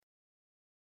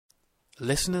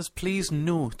Listeners, please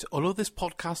note, although this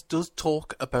podcast does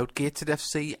talk about Gateshead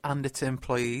FC and its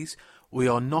employees, we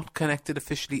are not connected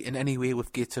officially in any way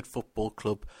with Gateshead Football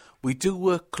Club. We do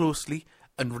work closely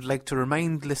and would like to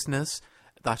remind listeners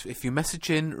that if you message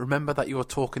in, remember that you are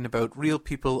talking about real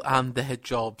people and their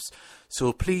jobs.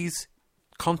 So please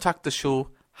contact the show,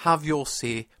 have your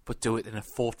say, but do it in a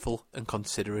thoughtful and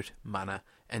considerate manner.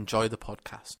 Enjoy the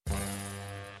podcast.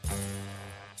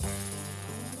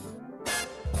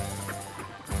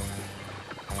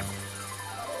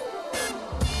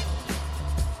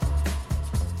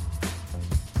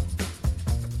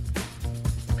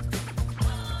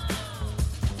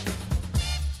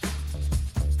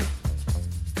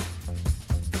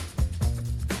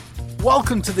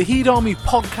 Welcome to the Heed Army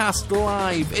Podcast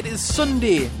Live. It is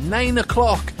Sunday, 9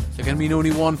 o'clock. There can mean only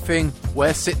one thing.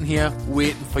 We're sitting here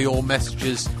waiting for your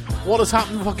messages. What has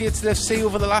happened for Gateshead FC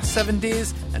over the last 7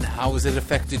 days and how has it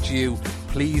affected you?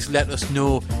 Please let us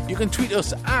know. You can tweet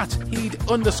us at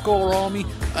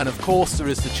Heed_Army, and of course there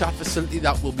is the chat facility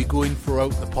that will be going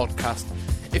throughout the podcast.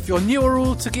 If you're new or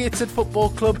old to Gateshead Football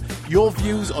Club, your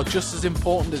views are just as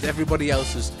important as everybody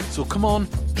else's. So come on,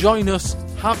 join us,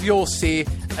 have your say,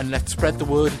 and let's spread the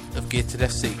word of Gateshead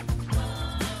FC.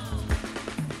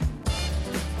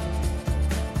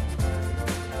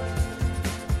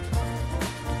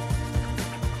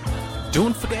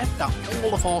 Don't forget that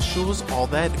all of our shows are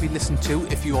there to be listened to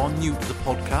if you are new to the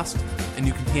podcast, and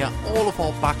you can hear all of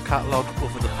our back catalogue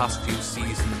over the past few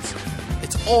seasons.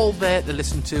 It's all there to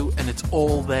listen to, and it's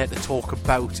all there to talk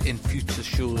about in future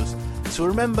shows. So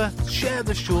remember, share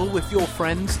the show with your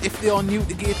friends. If they are new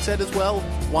to Gateshead as well,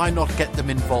 why not get them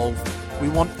involved? We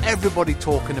want everybody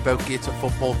talking about Gateshead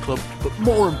Football Club, but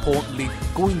more importantly,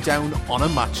 going down on a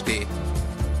match day.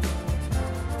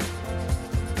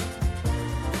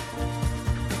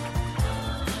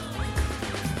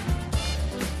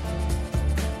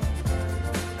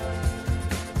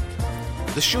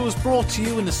 The show is brought to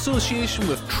you in association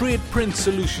with Trade Print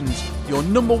Solutions, your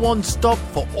number one stop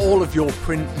for all of your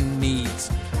printing needs.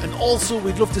 And also,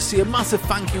 we'd love to say a massive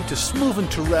thank you to Smooth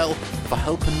and Terrell for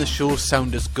helping the show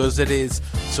sound as good as it is.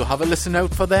 So have a listen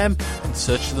out for them and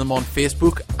search for them on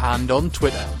Facebook and on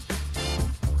Twitter.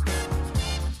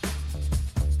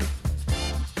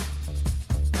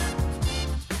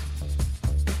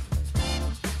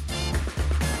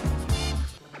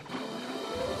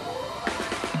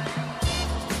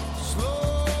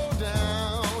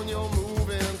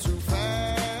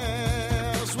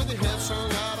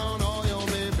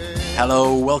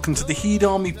 Hello, welcome to the Heed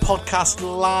Army Podcast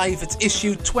Live. It's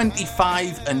issue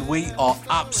 25 and we are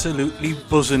absolutely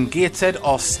buzzing. Gateshead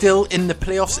are still in the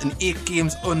playoffs in 8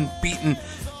 games unbeaten.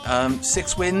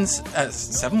 7 wins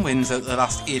out of the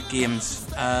last 8 games.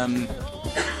 Can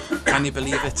you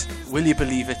believe it? Will you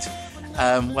believe it?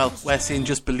 Well, we're saying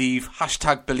just believe.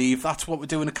 Hashtag believe. That's what we're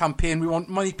doing, a campaign. We want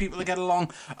many people to get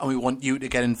along and we want you to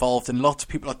get involved, and lots of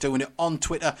people are doing it on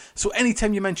Twitter. So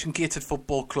anytime you mention Gateshead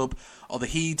Football Club or the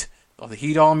Heed or the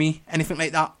Heed Army, anything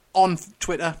like that, on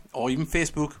Twitter or even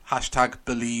Facebook, hashtag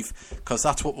believe, because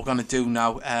that's what we're going to do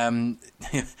now.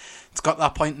 It's got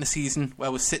that point in the season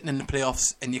where we're sitting in the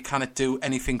playoffs and you cannot do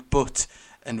anything but,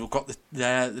 and we've got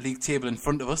the league table in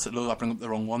front of us, although I bring up the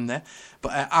wrong one there.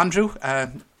 But Andrew,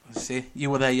 say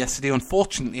you were there yesterday.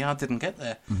 Unfortunately, I didn't get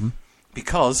there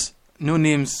because no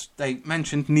names. They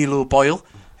mentioned Neil O'Boyle,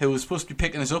 who was supposed to be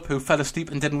picking us up, who fell asleep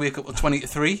and didn't wake up till 20 to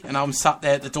 3, and I'm sat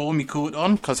there at the door with my coat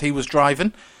on because he was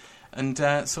driving, and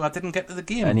so I didn't get to the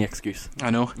game. Any excuse.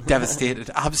 I know, devastated,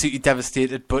 absolutely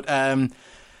devastated, but at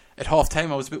half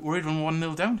time I was a bit worried when we were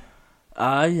 1-0 down.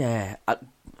 Yeah.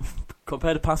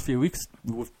 Compared to the past few weeks,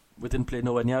 we didn't play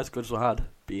nowhere near as good as we had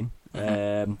been. We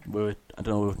were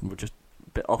just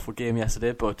a bit off a game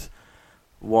yesterday, but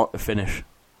what a finish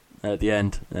at the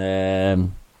end.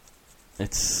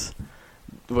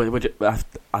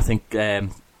 I think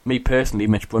me personally,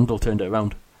 Mitch Brundle turned it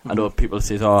around. I know people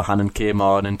say, Hannon came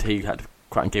on and he had a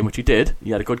cracking game, which he did.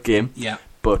 He had a good game. Yeah.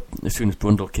 But as soon as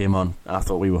Brundle came on, I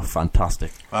thought we were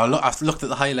fantastic. Well, I looked at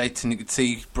the highlights and you could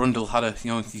see Brundle had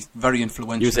he's very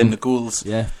influential in the goals.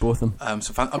 Yeah, both of them.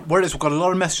 Whereas we've got a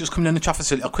lot of messages coming in the chat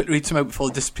facility. I'll quickly read some out before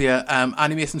they disappear.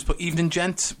 Annie Mason's put evening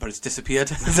gents, but it's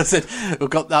disappeared. As I said, we've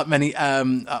got that many.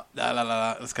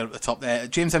 Let's get up the top there.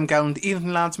 James M. Gowland,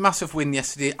 evening lads, massive win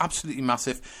yesterday, absolutely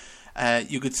massive.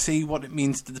 You could see what it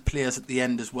means to the players at the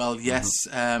end as well. Yes,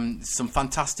 some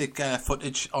fantastic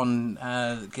footage on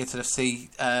Gateshead FC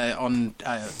on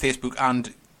Facebook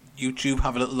and YouTube.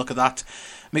 Have a little look at that.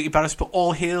 Mickey Barris put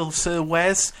all hail Sir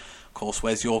Wes. Of course,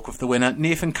 Wes York with the winner.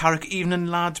 Nathan Carrick, evening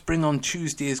lads, bring on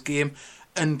Tuesday's game.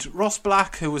 And Ross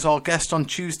Black, who was our guest on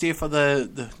Tuesday for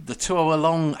the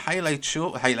 2-hour-long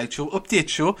update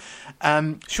show,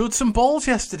 showed some balls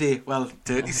yesterday. Well,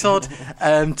 dirty sod,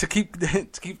 to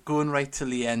keep going right till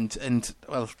the end. And,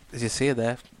 well, as you say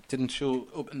there, didn't show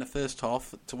up in the first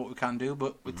half to what we can do,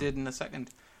 but we did in the second.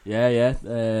 Yeah.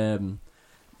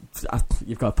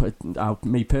 You've got to put,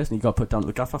 me personally, you've got to put down to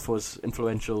the gaffer for his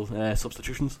influential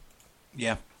substitutions.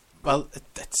 Yeah. Well,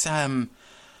 it's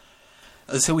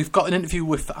so we've got an interview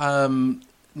with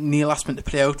Neil Aspin to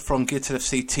play out from Gateshead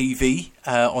FC TV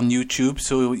on YouTube,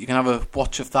 so you can have a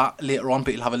watch of that later on,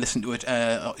 but you'll have a listen to it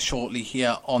shortly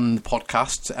here on the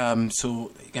podcast.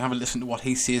 So you can have a listen to what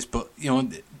he says, but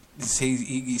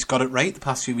he's got it right the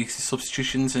past few weeks, his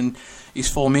substitutions and his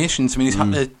formations. I mean, he's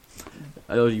had to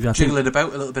jiggle it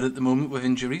about a little bit at the moment with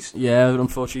injuries. Yeah,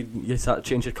 unfortunately, he's had to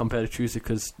change it compared to Tuesday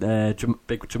because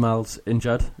Big Jamal's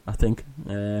injured, I think.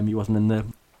 He wasn't in the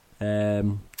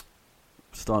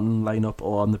starting lineup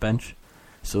or on the bench,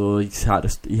 so he had to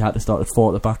start at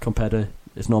 4 at the back compared to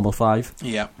his normal 5.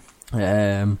 Yeah.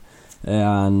 And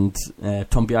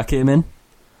Tombia came in.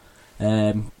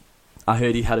 I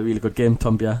heard he had a really good game,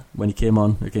 Tombia, when he came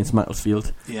on against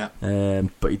Macclesfield. Yeah.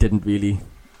 But he didn't really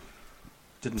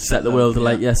set the world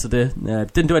alight yesterday.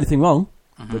 Didn't do anything wrong,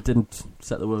 but didn't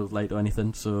set the world alight or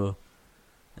anything. So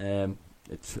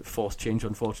it's forced change,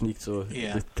 unfortunately. So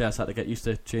the players had to get used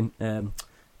to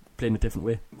playing a different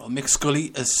way. Well, Mick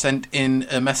Scully has sent in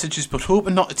messages, but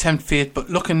hoping not to tempt fate. But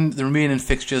looking at the remaining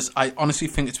fixtures, I honestly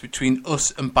think it's between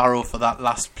us and Barrow for that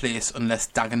last place,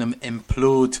 unless Dagenham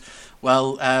implode.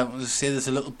 Well, as I say, there's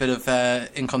a little bit of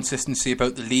inconsistency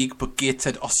about the league, but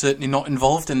Gateshead are certainly not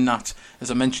involved in that.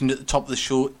 As I mentioned at the top of the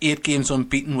show, 8 games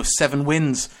unbeaten with 7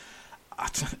 wins.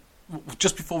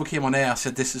 Just before we came on air, I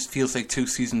said this feels like 2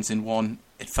 seasons in one.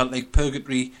 It felt like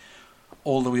purgatory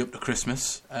all the way up to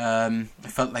Christmas. It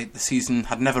felt like the season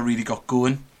had never really got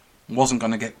going, wasn't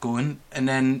going to get going, and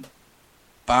then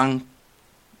bang,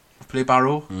 we play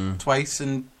Barrow twice,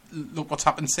 and look what's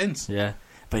happened since. Yeah,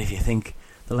 but if you think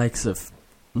the likes of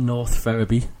North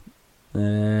Ferriby,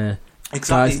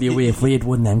 guys away, if we had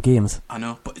won them games. I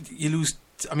know, but you lose.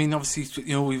 I mean,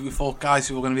 obviously, we thought guys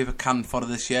who were going to be a can fodder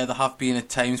this year. There have been at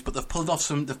times, but they've pulled off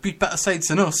they've beat better sides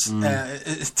than us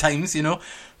at times,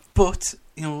 But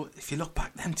if you look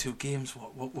back, them 2 games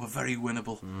were very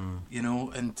winnable,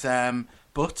 and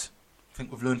but I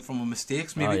think we've learned from our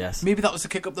mistakes. Maybe that was the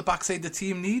kick up the backside the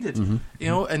team needed,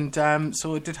 and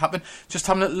so it did happen. Just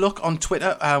having a look on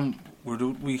Twitter,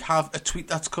 we have a tweet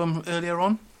that's come earlier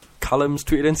on. Callum's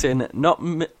tweeted in saying,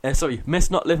 miss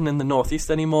not living in the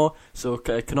northeast anymore, so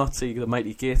cannot see the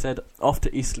mighty Gateshead. Off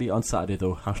to Eastleigh on Saturday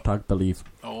though. #believe.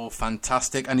 Oh,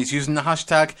 fantastic! And he's using the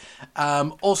hashtag.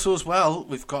 Also, as well,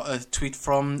 we've got a tweet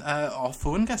from our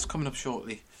phone guest coming up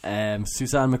shortly.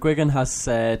 Suzanne McGuigan has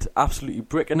said, absolutely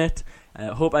bricking it.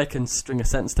 Hope I can string a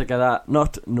sentence together.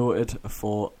 Not noted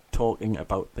for talking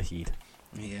about the Heat.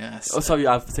 Yes. Oh, sorry,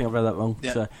 I think I read that wrong.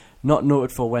 Yeah. So, not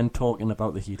noted for when talking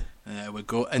about the Heat. There we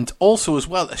go. And also, as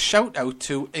well, a shout out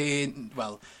to we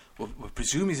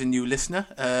presume he's a new listener,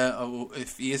 or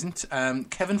if he isn't,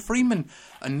 Kevin Freeman,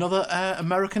 another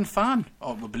American fan.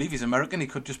 Or we believe he's American, he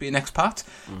could just be an expat.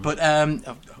 But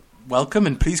welcome,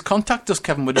 and please contact us,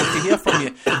 Kevin. We'd love to hear from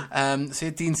you.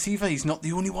 Say Dean Seaver, he's not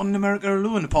the only one in America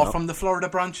alone, apart from the Florida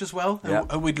branch as well.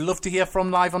 Yep. We'd love to hear from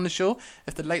live on the show.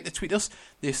 If they'd like to tweet us,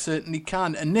 they certainly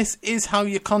can. And this is how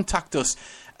you contact us.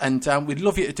 And we'd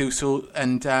love you to do so.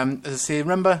 And as I say,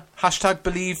 remember,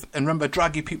 #believe, and remember,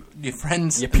 drag your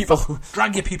friends.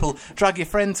 Drag your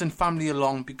friends and family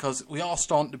along, because we are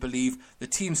starting to believe, the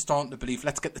team's starting to believe.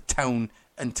 Let's get the town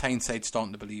and Tyneside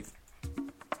starting to believe.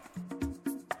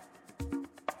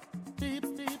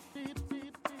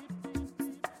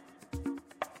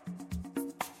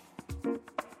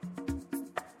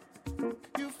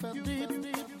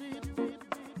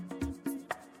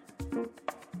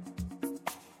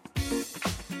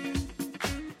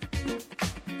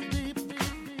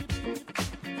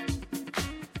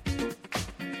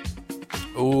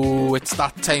 Oh, it's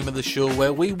that time of the show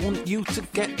where we want you to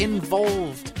get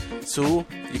involved. So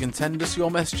you can send us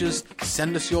your messages,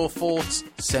 send us your thoughts,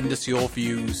 send us your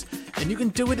views. And you can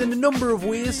do it in a number of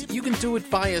ways. You can do it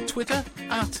via Twitter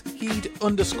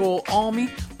 @Heed_Army.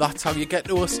 That's how you get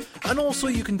to us. And also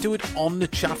you can do it on the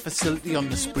chat facility on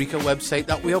the Spreaker website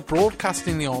that we are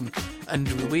broadcasting on. And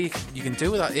the way you can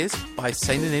do that is by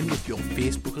signing in with your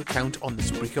Facebook account on the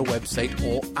Spreaker website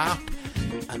or app.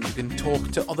 And you can talk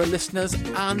to other listeners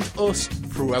and us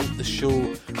throughout the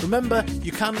show. Remember,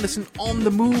 you can listen on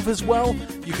the move as well.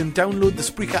 You can download the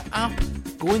Spreaker app,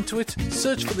 Go into it,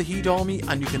 search for the Heed Army,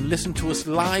 and you can listen to us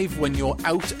live when you're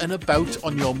out and about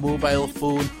on your mobile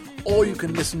phone, or you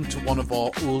can listen to one of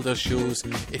our older shows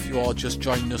if you are just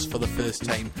joining us for the first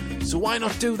time. So why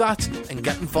not do that and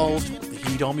get involved with the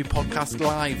Heed Army Podcast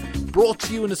Live, brought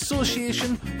to you in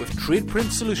association with Trade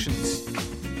Print Solutions.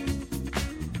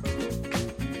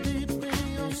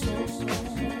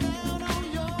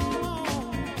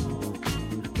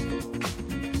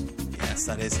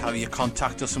 That is how you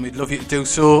contact us, and we'd love you to do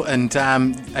so. And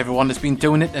everyone has been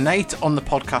doing it tonight on the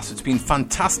podcast. It's been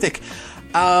fantastic.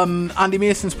 Andy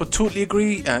Masons but totally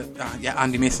agree.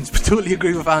 Andy Masons but totally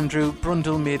agree with Andrew.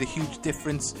 Brundle made a huge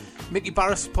difference. Mickey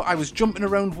Barris put, I was jumping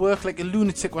around work like a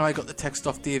lunatic when I got the text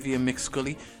off Davey and Mick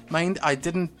Scully. Mind, I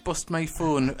didn't bust my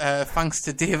phone. Thanks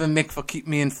to Dave and Mick for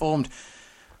keeping me informed.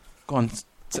 Go on,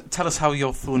 tell us how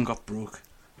your phone got broke.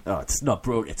 Oh, it's not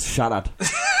broke, it's shattered.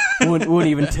 won't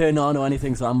even turn on or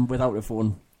anything, so I'm without a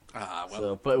phone.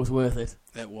 But it was worth it.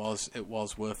 It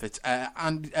was worth it.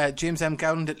 And James M.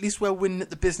 Gowland, at least we're winning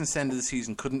at the business end of the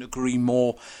season. Couldn't agree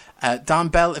more. Dan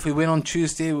Bell, if we win on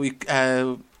Tuesday, we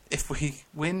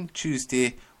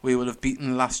will have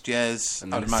beaten last year's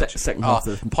second half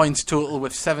points total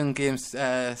with 7 games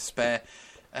spare.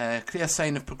 Clear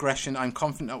sign of progression. I'm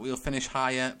confident that we'll finish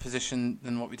higher position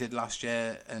than what we did last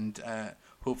year, and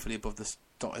hopefully above the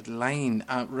dotted line.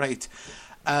 Right.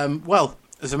 Well,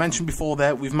 as I mentioned before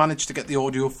there, we've managed to get the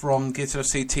audio from Gator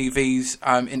FC TV's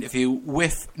interview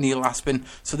with Neil Aspin.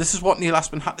 So this is what Neil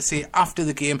Aspin had to say after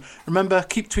the game. Remember,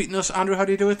 keep tweeting us. Andrew, how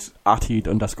do you do it?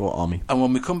 @Heed_Army. And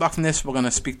when we come back from this, we're going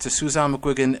to speak to Suzanne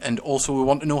McGuigan, and also we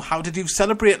want to know, how did you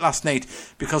celebrate last night?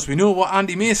 Because we know what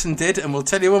Andy Mason did, and we'll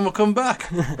tell you when we come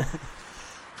back.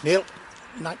 Neil,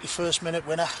 91st minute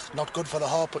winner. Not good for the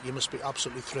heart, but you must be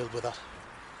absolutely thrilled with that.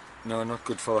 No, not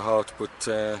good for the heart, but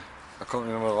I can't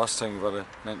remember the last time we've had a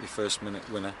 91st minute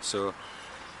winner, so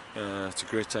it's a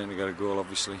great time to get a goal,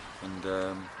 obviously, and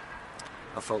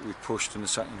I felt we pushed in the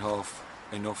second half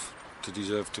enough to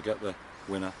deserve to get the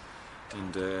winner,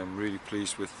 and I'm really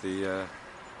pleased with the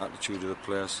attitude of the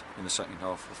players in the second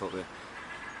half. I thought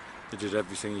they did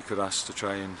everything you could ask to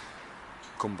try and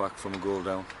come back from a goal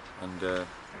down, and it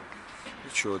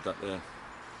showed that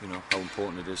how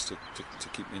important it is to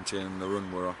keep maintaining the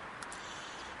run we're on.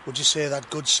 Would you say that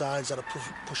good sides that are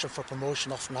pushing for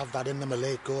promotion often have that in them, a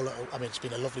late goal? I mean, it's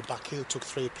been a lovely back heel, took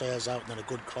 3 players out, and then a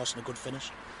good cross and a good finish.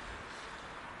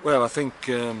 Well, I think if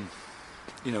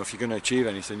you're going to achieve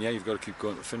anything, you've got to keep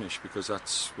going to the finish, because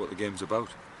that's what the game's about.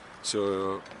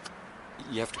 So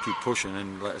you have to keep pushing,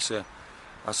 and like I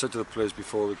said to the players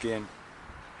before the game,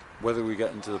 whether we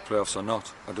get into the playoffs or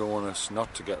not, I don't want us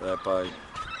not to get there by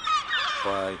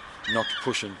not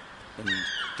pushing and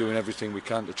doing everything we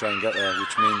can to try and get there,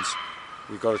 which means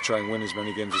we've got to try and win as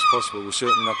many games as possible. We're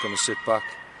certainly not going to sit back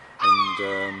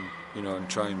and and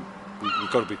try and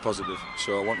we've got to be positive.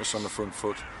 So I want us on the front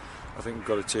foot. I think we've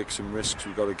got to take some risks,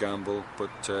 we've got to gamble,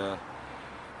 but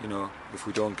if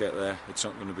we don't get there, it's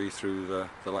not going to be through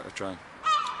the lack of trying.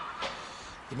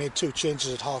 You made 2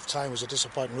 changes at half time. It was a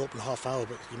disappointing open half hour,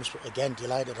 but you must again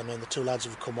delighted. I mean, the 2 lads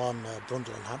who've come on,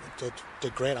 Brundle and Hampton,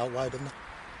 did great out wide, didn't they?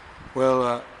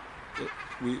 Well,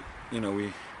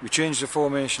 we changed the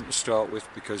formation to start with,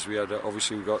 because we had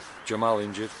obviously we got Jamal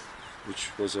injured,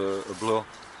 which was a blow,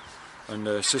 and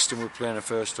the system we were playing in the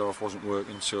first half wasn't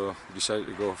working, so we decided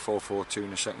to go 4-4-2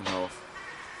 in the second half,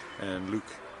 and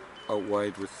Luke out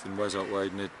wide and Wes out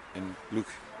wide, and Luke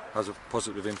has a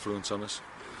positive influence on us.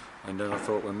 And then I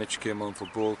thought when Mitch came on for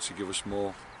Bolts, he'd give us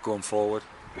more going forward,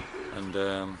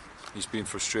 and he's been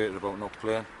frustrated about not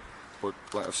playing, but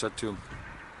like I've said to him,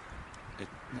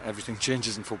 everything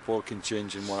changes in football, can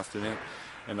change in one afternoon,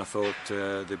 and I thought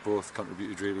they both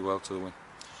contributed really well to the win.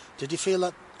 Did you feel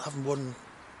that having won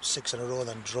 6 in a row,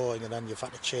 then drawing, and then you've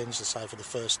had to change the side for the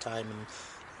first time,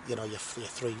 and your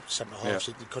 3 centre halves,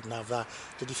 you couldn't have that?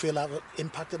 Did you feel that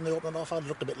impacted in the opening half? It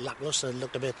looked a bit lacklustre and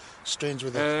looked a bit strange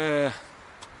with it.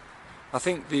 I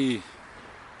think the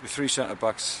 3 centre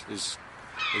backs is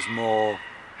more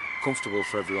comfortable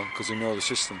for everyone because they know the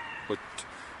system. But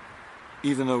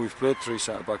even though we've played 3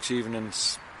 centre backs, even out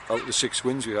of the 6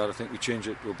 wins we had, I think we changed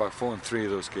it to a back 4 in 3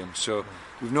 of those games. So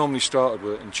we've normally started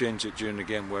with it and changed it during the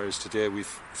game, whereas today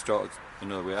we've started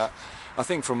another way. I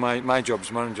think from my job as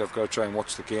manager, I've got to try and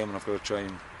watch the game, and I've got to try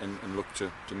and look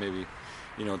to maybe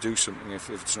do something if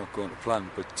it's not going to plan.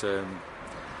 But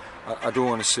I don't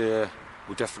want to say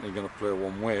we're definitely going to play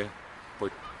one way,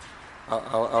 but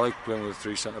I like playing with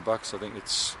 3 centre backs. I think it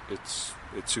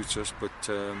suits us. But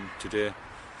today,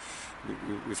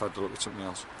 we've had to look at something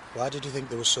else. Why did you think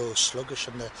they were so sluggish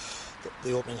in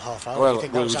the opening half hour? Well, do you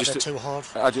think that was either two hard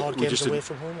games away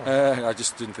from home? I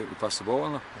just didn't think we passed the ball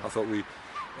on them. Yeah.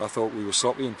 I thought we were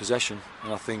sloppy in possession,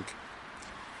 and I think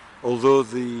although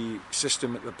the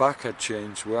system at the back had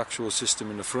changed, the actual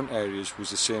system in the front areas was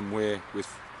the same way with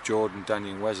Jordan,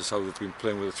 Danny and Wes. That's how they've been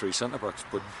playing with the three centre-backs.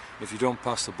 But if you don't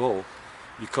pass the ball,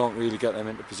 you can't really get them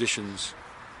into positions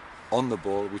on the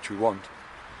ball, which we want.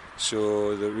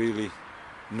 So that really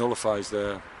nullifies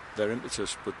their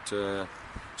impetus. But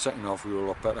second half we were a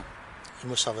lot better. You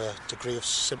must have a degree of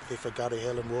sympathy for Gary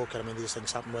Hill and Walker. I mean, these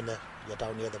things happen when you're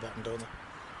down near the bottom, don't they?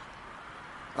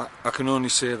 I can only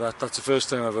say that that's the first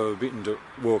time I've ever beaten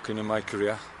Woking in my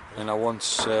career, and I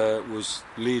once was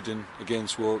leading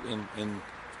against Woking in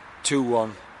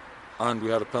 2-1, and we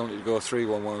had a penalty to go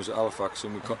 3-1 when I was at Halifax,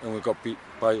 and we got beat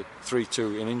by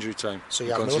 3-2 in injury time. So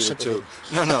you have no sympathy?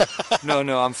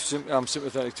 No. I'm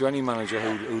sympathetic to any manager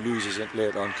who loses it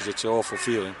later on, because it's an awful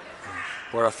feeling.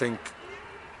 But I think,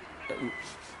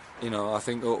 I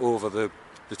think over the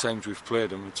times we've played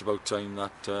them, it's about time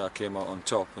that I came out on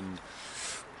top, and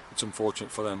it's unfortunate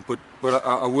for them. But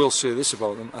I will say this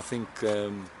about them. I think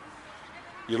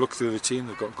you look through the team,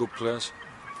 they've got good players.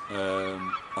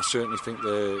 I certainly think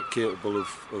they're capable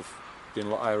of being a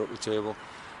lot higher up the table,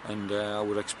 and I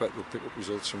would expect they'll pick up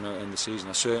results from now in the season.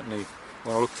 I certainly,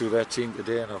 when I look through their team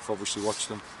today, and I've obviously watched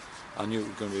them, I knew it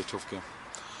was going to be a tough game.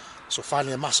 So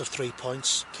finally a massive 3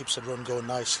 points, keeps the run going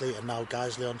nicely, and now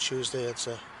Guiseley on Tuesday, it's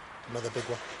another big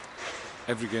one.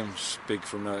 Every game's big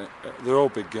from now. They're all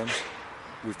big games.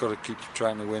 We've got to keep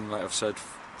trying to win, like I've said,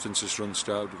 since this run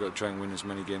started. We've got to try and win as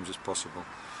many games as possible.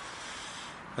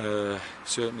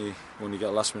 Certainly when you get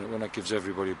a last minute win, that gives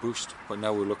everybody a boost, but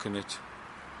now we're looking at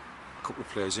a couple of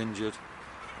players injured.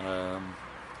 I've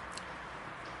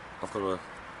got to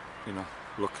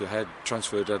look ahead.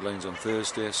 Transfer deadline's on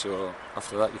Thursday, so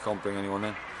after that you can't bring anyone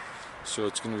in, so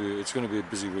it's going to be a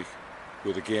busy week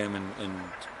with a game and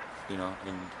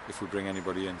if we bring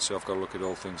anybody in, so I've got to look at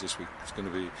all things this week. It's going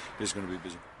to be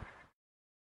busy.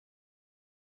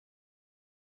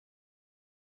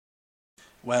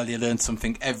 Well, you learn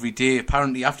something every day.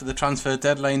 Apparently, after the transfer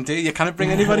deadline day, you can't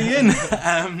bring anybody in.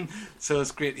 So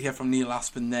it's great to hear from Neil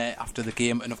Aspin there after the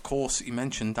game. And of course, he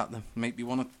mentioned that there might be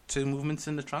one or two movements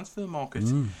in the transfer market.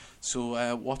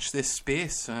 So watch this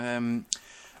space.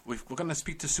 We're going to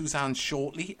speak to Suzanne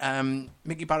shortly.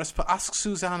 Mickey Barris asked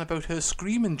Suzanne about her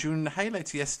screaming during the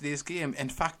highlights of yesterday's game. In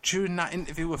fact, during that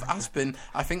interview with Aspin,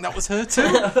 I think that was her too.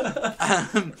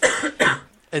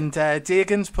 And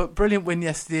Dagans put brilliant win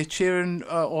yesterday, cheering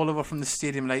all over from the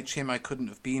stadium light. Shame I couldn't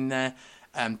have been there.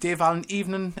 Dave Allen,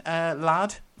 evening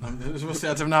lad. I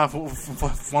don't know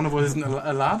if one of us isn't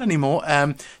a lad anymore.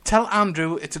 Tell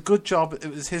Andrew it's a good job it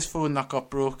was his phone that got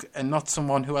broke and not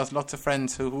someone who has lots of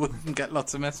friends who wouldn't get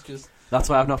lots of messages. That's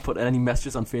why I've not put any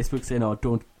messages on Facebook saying,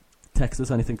 don't text us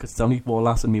or anything, because it's only more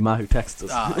lass and me ma who texts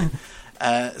us.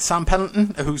 Sam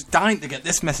Pendleton, who's dying to get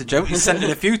this message out, he's sent it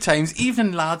a few times.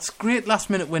 Evening lads, great last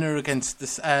minute winner against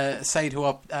this side who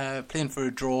are playing for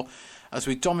a draw, as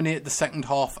we dominated the second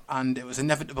half, and it was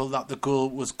inevitable that the goal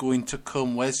was going to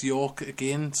come. Wes York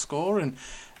again scoring.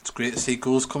 It's great to see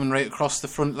goals coming right across the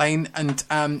front line. And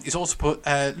he's also put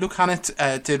Luke Hannett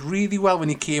did really well when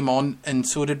he came on, and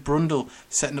so did Brundle,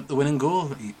 setting up the winning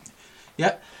goal.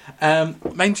 Yeah.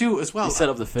 Mind you, as well. He set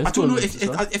up the first. I don't know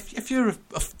if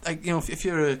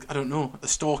you're a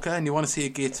stalker and you want to see a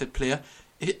gated player.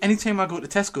 Anytime I go to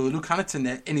Tesco, Luke Hannett's in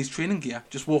there in his training gear,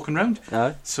 just walking around.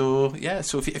 So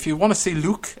if you want to see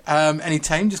Luke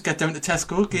anytime, just get down to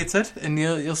Tesco, gated, and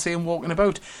you'll see him walking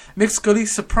about. Mick Scully,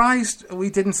 surprised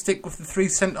we didn't stick with the three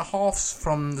centre halves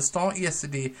from the start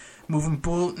yesterday, moving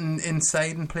Bolton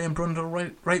inside and playing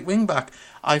Brundle right wing back.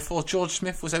 I thought George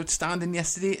Smith was outstanding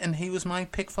yesterday, and he was my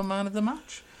pick for man of the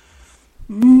match.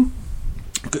 Who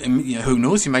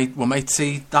knows? We might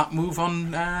see that move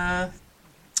on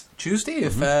Tuesday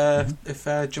if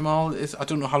Jamal is. I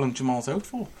don't know how long Jamal's out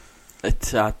for.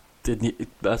 As I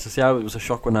say, it was a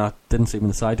shock when I didn't see him in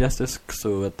the side yesterday,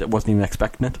 so I wasn't even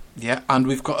expecting it. Yeah, and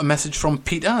we've got a message from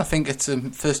Peter. I think it's a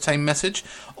first-time message.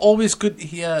 Always good to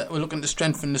hear we're looking to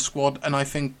strengthen the squad, and I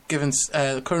think given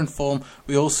the current form,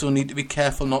 we also need to be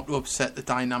careful not to upset the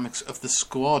dynamics of the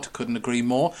squad. Couldn't agree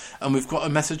more. And we've got a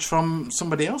message from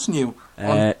somebody else new.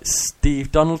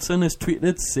 Steve Donaldson has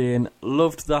tweeted saying,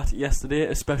 loved that yesterday,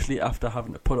 especially after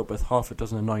having to put up with half a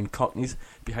dozen annoying cockneys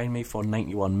behind me for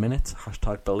 91 minutes.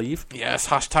 #believe. Yes,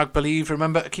 #believe.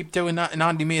 Remember to keep doing that. And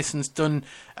Andy Mason's done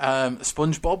a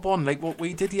SpongeBob one like what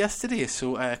we did yesterday,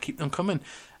 so keep them coming.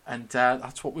 And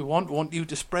that's what we want. We want you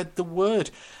to spread the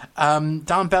word. Dan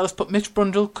Bell has put Mitch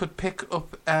Brundle could pick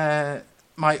up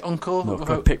my uncle. No,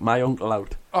 could pick my uncle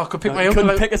out. Oh, could pick my uncle out.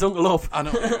 Couldn't pick his uncle up. I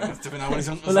know. Depending on his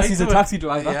uncle's Unless like, he's a taxi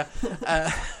driver.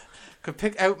 Yeah. Could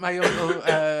pick out my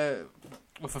uncle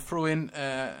with a throw-in.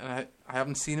 And I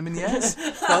haven't seen him in years.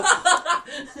 Well,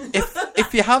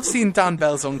 if you have seen Dan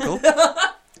Bell's uncle,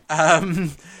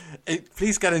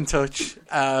 please get in touch.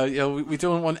 We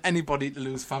don't want anybody to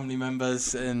lose family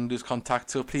members and lose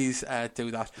contact, so please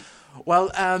do that.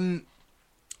 Well, I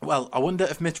wonder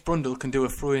if Mitch Brundle can do a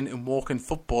throw-in in walking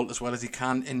football as well as he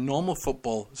can in normal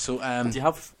football. So, do you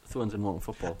have throw-ins in walking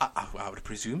football? I would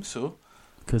presume so.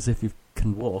 Because if you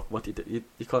can walk, what do you do?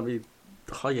 You can't be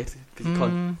height because you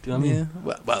can't. Do you know what I mean?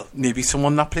 Yeah. Well, maybe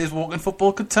someone that plays walking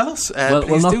football could tell us.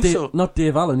 Please do so. Not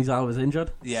Dave Allen. He's always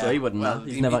injured. Yeah, so he wouldn't know.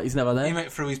 He's never there. He might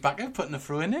throw his back out, putting a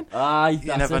throw-in in.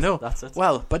 You never know. That's it.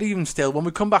 Well, but even still, when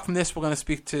we come back from this, we're going to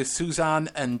speak to Suzanne,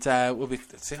 and we'll be.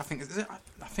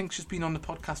 I think she's been on the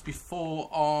podcast before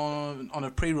on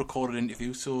a pre-recorded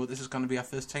interview, so this is going to be our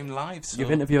first time live. So.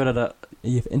 You've interviewed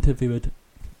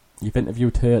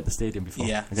her at the stadium before.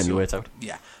 Yeah. I'm getting your words out.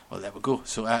 Yeah. Well, there we go.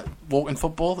 So, walking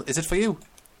football, is it for you?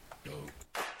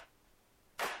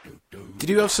 Did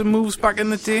you have some moves back in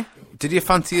the day? Did you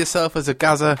fancy yourself as a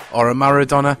Gaza or a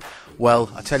Maradona? Well,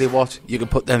 I tell you what, you can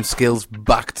put them skills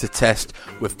back to test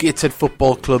with Gateshead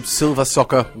Football Club's Silver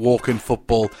Soccer Walking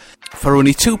Football. For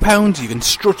only £2, you can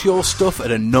strut your stuff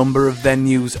at a number of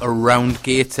venues around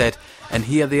Gateshead. And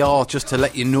here they are, just to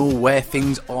let you know where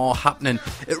things are happening.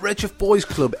 At Redcliffe Boys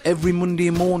Club, every Monday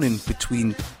morning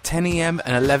between 10 a.m.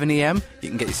 and 11 a.m, you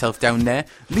can get yourself down there.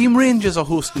 Liam Rangers are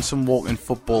hosting some walking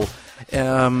football,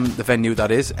 the venue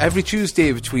that is, every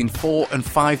Tuesday between 4 and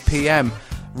 5 p.m.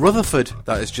 Rutherford,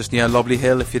 that is just near Lobley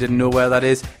Hill if you didn't know where that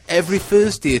is, every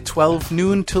Thursday at 12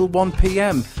 noon till 1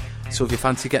 p.m. So if you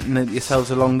fancy getting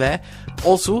yourselves along there.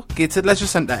 Also, Gateshead Leisure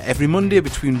Centre every Monday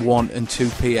between 1 and 2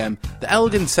 p.m. The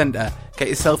Elgin Centre, get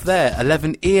yourself there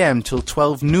 11 a.m. till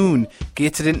 12 noon.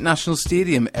 Gateshead International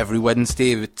Stadium every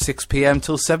Wednesday at 6 p.m.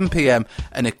 till 7 p.m.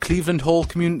 And at Cleveland Hall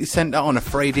Community Centre on a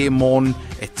Friday morning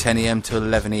at 10 a.m. till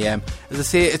 11 a.m. As I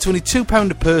say, it's only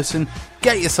 £2 a person.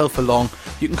 Get yourself along.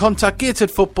 You can contact Gateshead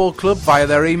Football Club via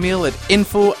their email at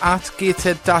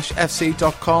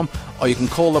info@gateshead-fc.com, or you can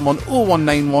call them on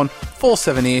 0191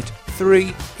 478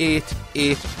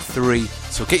 3883.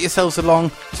 So get yourselves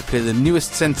along to play the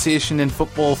newest sensation in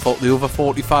football for the over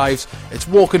 45s. It's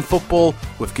walking football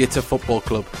with Gateshead Football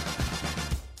Club.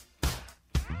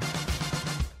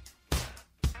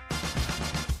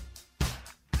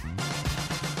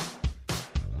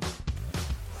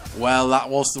 Well, that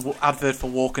was the advert for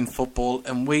walking football,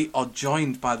 and we are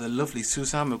joined by the lovely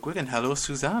Suzanne McGuigan. Hello,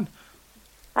 Suzanne.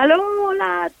 Hello,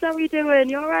 lads. How are you doing?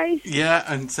 You all right? Yeah,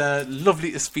 and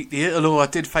lovely to speak to you. Although I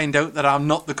did find out that I'm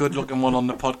not the good-looking one on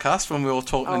the podcast when we were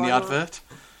talking in the advert.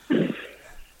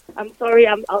 I'm sorry.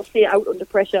 I'll stay out under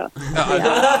pressure.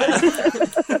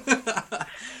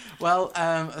 Well,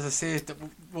 as I say,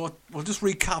 we'll just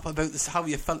recap about this, how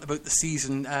you felt about the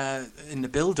season in the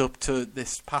build-up to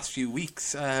this past few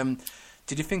weeks.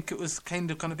 Did you think it was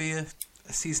kind of going to be a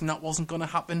season that wasn't going to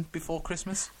happen before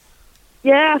Christmas?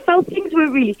 Yeah, I felt things were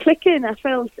really clicking. I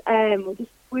felt we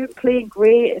weren't playing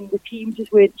great, and the team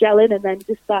just weren't gelling. And then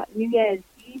just that New Year's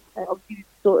Eve, obviously,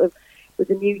 sort of with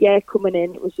the new year coming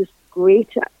in, it was just great,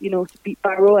 to beat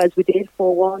Barrow as we did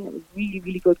 4-1. It was a really,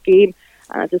 really good game.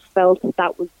 And I just felt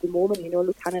that was the moment,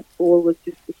 Lieutenant's goal was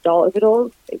just the start of it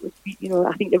all. It was,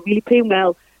 I think they're really playing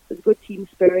well. There's a good team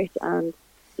spirit and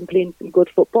playing some good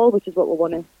football, which is what we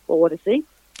want to see.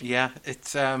 Yeah,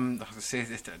 it's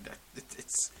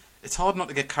it's hard not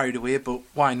to get carried away, but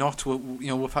why not?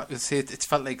 We've had to say it's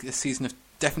felt like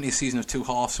definitely a season of two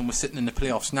halves, and we're sitting in the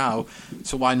playoffs now.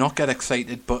 So why not get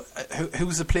excited? But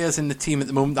who's the players in the team at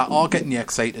the moment that are getting you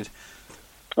excited?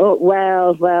 Oh,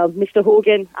 well, Mr.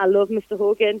 Hogan. I love Mr.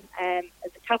 Hogan. As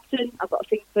a captain, I've got a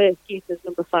thing for Gators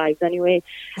number 5s anyway.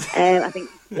 I think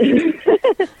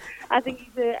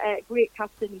he's a great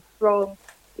captain. He's strong.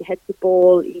 He heads the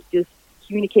ball. He just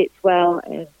communicates well.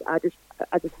 And I just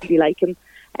really like him.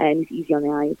 And he's easy on the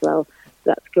eye as well.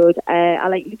 So that's good. I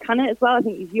like Lucannon as well. I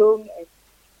think he's young and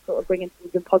sort of bringing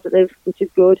something positive, which is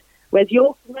good. Whereas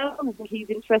York as well, I think he's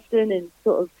interesting and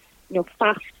sort of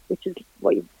fast, which is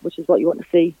what you want to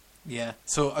see. Yeah,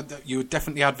 so you would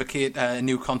definitely advocate a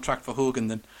new contract for Hogan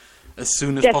then, as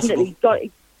soon as definitely.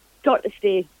 possible. Got to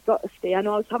stay. I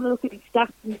know I was having a look at his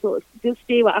stats and sort of he'll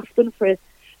stay with Aston for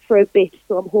a bit.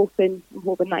 So I'm hoping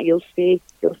that he'll stay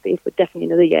for definitely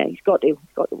another year. We've got to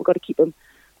keep him.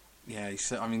 Yeah,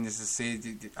 I mean, as I say,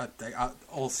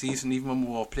 all season, even when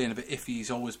we were playing a bit iffy,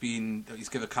 he's always been, he's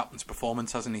given a captain's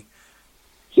performance, hasn't he?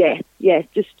 Yeah,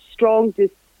 just strong,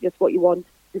 just what you want.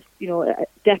 Just, a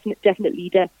definite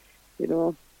leader, He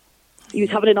was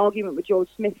having an argument with George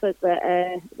Smith at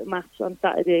the match on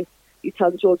Saturday. You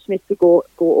tell George Smith to go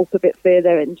up a bit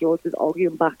further, and George was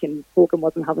arguing back, and Hogan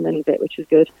wasn't having any of it, which was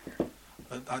good.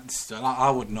 I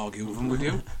wouldn't argue with him, would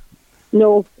you?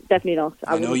 No, definitely not.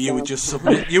 I know you would just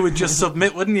submit. You would just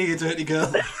submit, wouldn't you, you dirty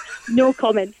girl? No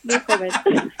comment.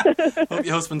 Hope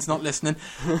your husband's not listening.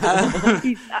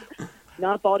 He's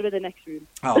not bothered with the next room.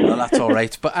 Oh, well, that's all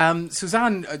right. But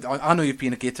Suzanne, I know you've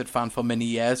been a Gateshead fan for many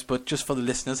years, but just for the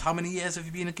listeners, how many years have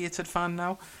you been a Gateshead fan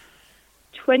now?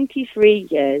 23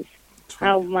 years.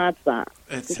 How mad's that?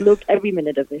 Just loved every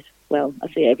minute of it. Well,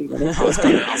 I say every minute. I was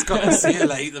going to say,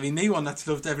 like, I mean, me one that's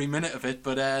loved every minute of it,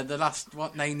 but the last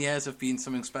 9 years have been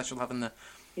something special, haven't they?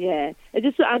 Yeah, I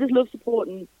just love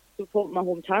supporting my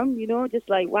hometown. Just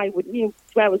like, why wouldn't you?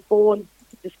 It's where I was born.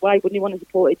 Just why wouldn't you want to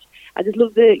support it? I just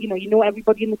love the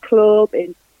everybody in the club,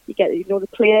 and you get the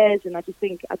players, and I just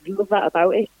think I love that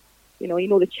about it.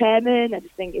 The chairman. I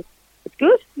just think it's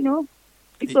good.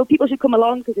 So people should come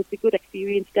along because it's a good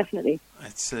experience, definitely.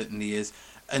 It certainly is.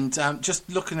 And just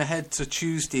looking ahead to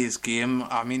Tuesday's game,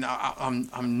 I mean,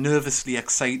 I'm nervously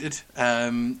excited,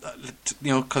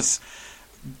 because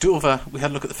Dover, we had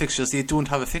a look at the fixtures. They don't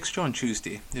have a fixture on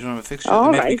Tuesday. They don't have a fixture.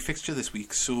 They made a big fixture this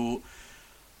week, so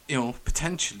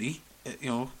potentially,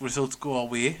 results go our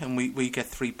way and we get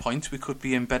 3 points. We could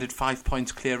be embedded 5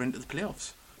 points clear into the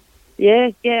playoffs.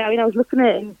 Yeah. I mean, I was looking at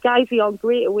it, and Guys are on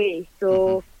great away, so.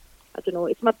 Mm-hmm. I don't know.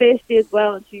 It's my birthday as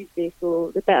well on Tuesday,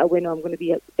 so the better winner, I'm going to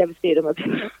be devastated on my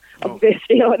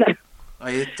birthday, aren't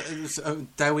I?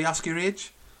 Dare we ask your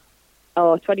age?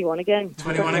 Oh, 21 again.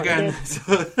 21 again.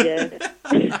 Yeah.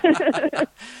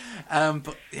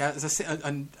 But yeah, as I say,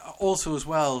 and also as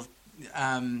well,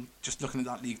 just looking at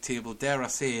that league table, dare I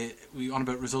say, we on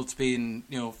about results being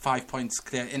 5 points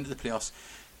clear into the playoffs.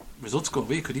 Results go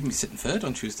away, could even be sitting third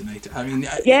on Tuesday night. I mean,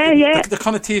 the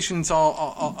connotations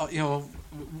are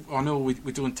I know we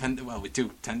don't tend to. Well, we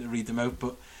do tend to read them out,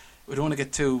 but we don't want to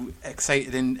get too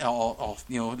excited or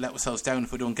let ourselves down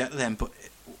if we don't get to them. But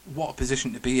what a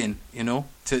position to be in,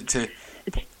 to.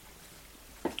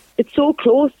 It's so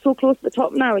close to the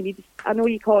top now, and I know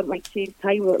you can't change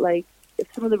time, but if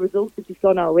some of the results have just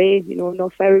gone our way,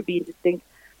 North Ferriby, and just think,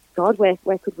 God, where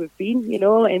could we have been,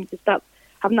 and just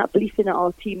having that belief in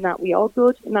our team that we are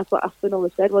good, and that's what Aspen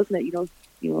always said, wasn't it?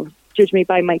 Judge me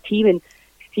by my team, and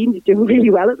team is doing really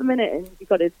well at the minute, and you've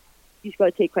got to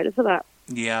take credit for that.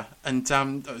 Yeah, and I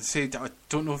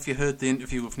don't know if you heard the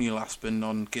interview with Neil Aspen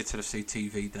on Gateshead FC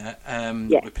TV there.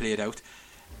 We played out.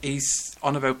 He's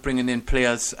on about bringing in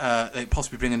players,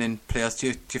 possibly bringing in players. Do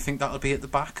you think that'll be at the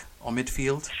back or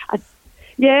midfield?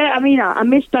 I mean, I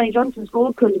missed Danny Johnson's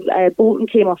goal because Bolton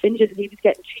came off injured and he was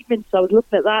getting treatment. So I was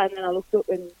looking at that, and then I looked up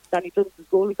and Danny Johnson's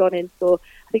goal had gone in. So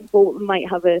I think Bolton might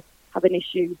have an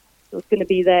issue. So it's going to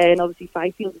be there, and obviously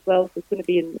Fifield as well. So it's going to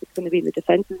be in the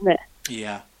defence, isn't it?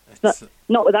 Yeah.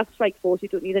 Not with that strike force. You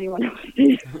don't need anyone else.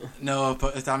 No,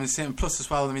 but I'm saying plus as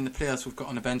well. I mean, the players we've got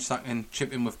on the bench that can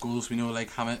chip in with goals. We know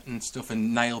like Hammett and stuff,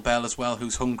 and Niall Bell as well,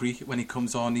 who's hungry when he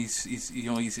comes on. He's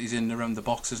in around the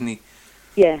box, isn't he?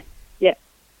 Yeah.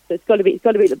 So it's got to be at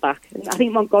the back. And I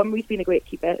think Montgomery's been a great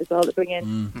keeper as well to bring in.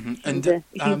 Mm-hmm. And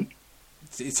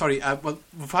well,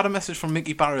 we've had a message from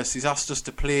Mickey Barris. He's asked us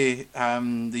to play the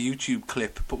YouTube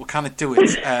clip, but we can't do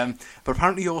it. But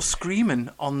apparently you're screaming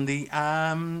on the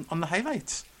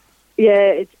highlights.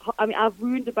 Yeah, I've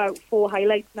ruined about 4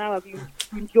 highlights now. I've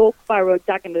ruined York, Barrow,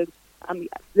 Dagenham.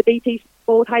 The BT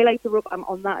Sport highlights are up. I'm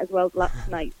on that as well last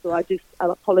night. So I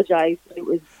apologise. It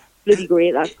was bloody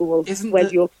great, that goal. When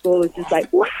York's goal was just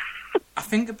like, wow. I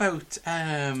think about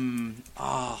I think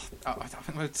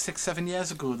about 6-7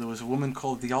 years ago there was a woman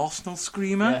called the Arsenal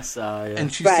Screamer. Yes,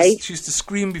 and she used to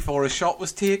scream before a shot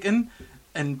was taken,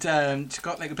 and she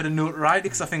got like a bit of notoriety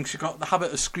because I think she got the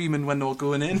habit of screaming when they were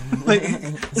going in.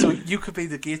 So you could be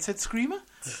the Gateshead Screamer.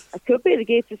 I could be the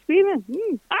Gateshead Screamer.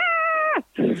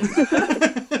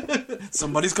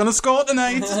 Somebody's gonna score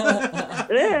tonight.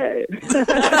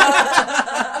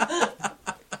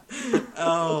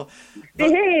 Oh.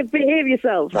 Behave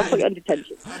yourself. I'll put you on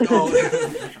detention.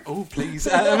 Oh, please.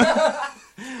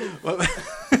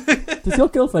 Does your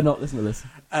girlfriend not listen to this?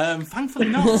 Thankfully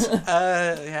not.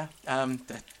 Yeah. And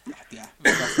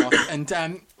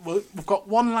we've got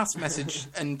one last message,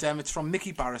 and it's from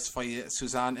Mickey Barris for you,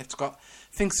 Suzanne.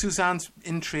 Think Suzanne's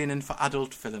in training for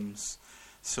adult films.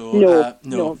 So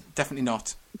no, definitely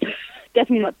not.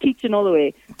 Definitely not. Teaching all the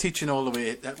way. Teaching all the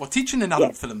way. Well, teaching in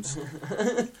adult films.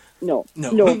 No. No,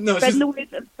 Spreading the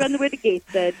word of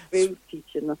Gateshead through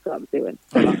teaching. That's what I'm doing.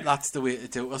 Well, that's the way to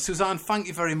do it. Well, Suzanne, thank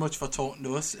you very much for talking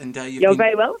to us. And You're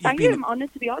very well. Thank you. I'm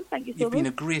honoured to be on. Thank you so much. You've been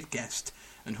a great guest,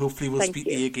 and hopefully we'll speak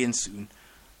to you again soon.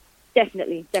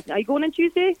 Definitely. Are you going on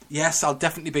Tuesday? Yes, I'll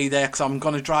definitely be there because I'm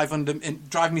going to drive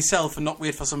myself and not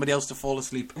wait for somebody else to fall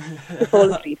asleep.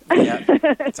 Yeah.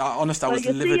 Honest, I was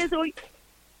livid.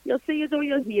 You'll see as all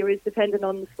you'll hear is depending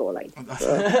on the scoreline.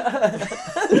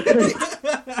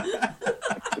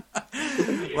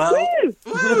 Well,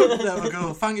 there we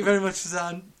go. Thank you very much,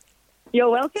 Suzanne.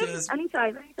 You're welcome. Cheers.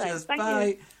 Anytime. Cheers. Thank Bye.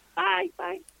 you.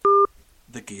 Bye.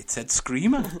 The Gateshead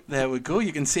Screamer. There we go.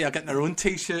 You can see I'm getting our own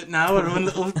T-shirt now, our own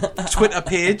little Twitter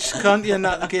page, can't you? And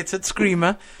that, the Gateshead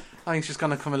Screamer. I think she's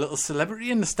going to become a little celebrity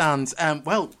in the stands.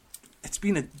 Well, it's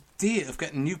been a day of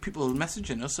getting new people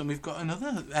messaging us, and we've got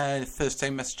another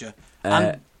first-time messenger.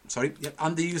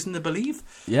 Andy using the Believe.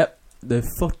 Yep. The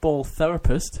football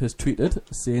therapist has tweeted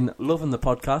saying, "Loving the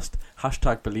podcast,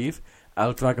 #Believe.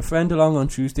 I'll drag a friend along on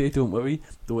Tuesday, don't worry,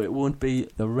 though it won't be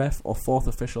the ref or fourth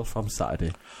official from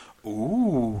Saturday."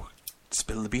 Ooh,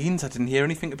 spill the beans. I didn't hear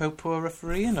anything about poor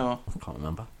refereeing, or I can't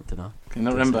remember. I don't know. Can you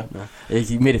not remember? No.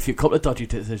 He made a couple of dodgy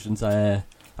decisions. I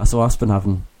saw Aspen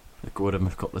having a go at him a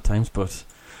couple of times, but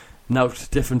now it's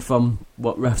different from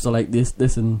what refs are like this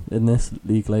in this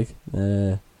league, like.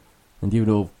 And you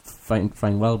know fine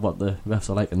well what the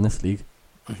refs are like in this league.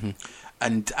 Mm-hmm.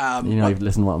 And you've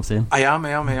listened to what I'm saying. I am.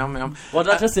 What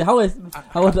did I just say? How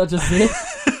did I just say?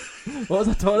 What was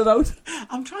I talking about?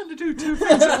 I'm trying to do two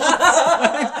things at once.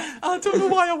 I don't know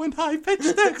why I went high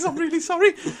pitched there, because I'm really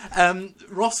sorry.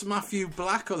 Ross Matthew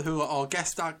Black, who our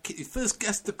first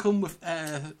guest to come with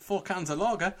 4 cans of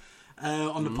lager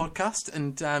on the podcast,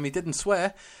 and he didn't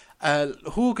swear.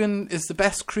 Hogan is the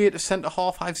best creative centre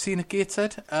half I've seen at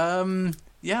Gateshead. I'd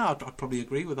probably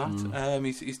agree with that.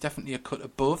 He's definitely a cut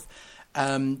above.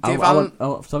 Dave Allen.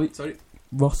 Sorry.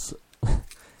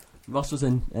 Ross was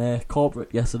in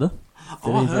Corbridge yesterday.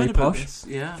 I heard about this.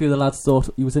 Yeah. A few of the lads thought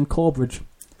he was in Corbridge.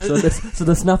 So they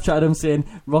Snapchatted him saying,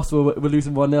 "Ross, we're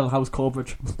losing 1-0. How's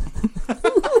Corbridge?"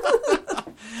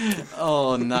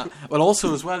 Oh, nah. Well,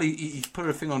 also as well, he put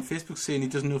a thing on Facebook saying he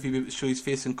doesn't know if he'll be able to show his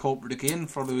face in corporate again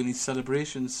following his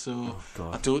celebrations. So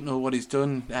I don't know what he's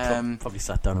done. Probably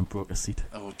sat down and broke a seat.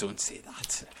 Oh, don't say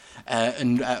that.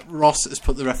 And Ross has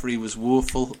put the referee was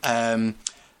woeful.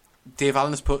 Dave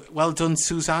Allen has put, "Well done,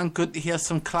 Suzanne. Good to hear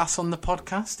some class on the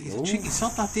podcast." He's a cheeky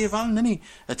sod, that Dave Allen, isn't he?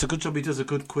 It's a good job he does a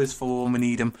good quiz for when we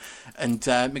need him. And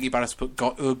Mickey Barrett's put,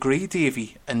 "Got to agree,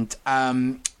 Davey." And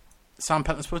Sam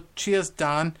Pelton's put, "Cheers,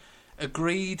 Dan.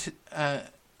 Agreed.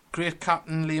 Great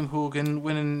captain Liam Hogan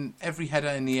winning every header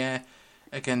in the air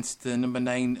against the number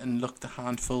 9 and who looked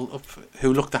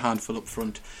a handful up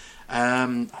front."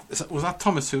 Was that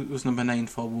Thomas who was number 9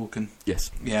 for Woking? Yes.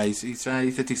 Yeah, he's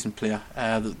a decent player.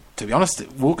 To be honest,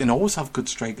 Woking always have good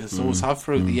strikers. Always have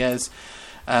throughout the years.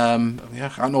 I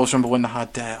can always remember when they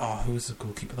had who was the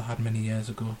goalkeeper they had many years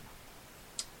ago?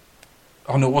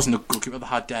 Oh no, it wasn't a goalkeeper. They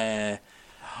had I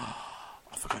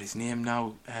forgot his name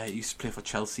now. He used to play for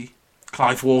Chelsea.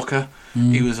 Clive Walker.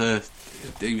 He was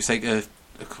like a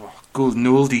golden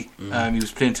oldie. He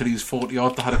was playing until he was 40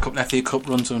 odd. They had a couple of FA Cup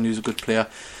runs on. He was a good player.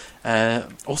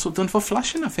 Also done for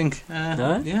Flashing, I think.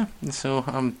 Yeah. So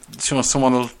I'm sure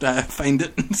someone will find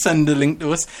it and send a link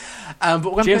to us.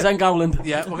 But James and Gowland.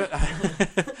 Yeah,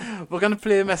 we're going to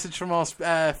play a message from our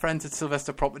friends at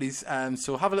Sylvester Properties.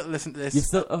 So have a little listen to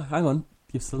this. Hang on.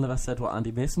 You've still never said what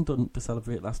Andy Mason done to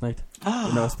celebrate last night.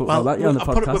 On the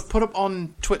podcast. We've put up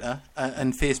on Twitter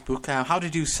and Facebook, how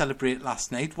did you celebrate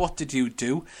last night? What did you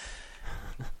do?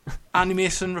 Andy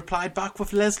Mason replied back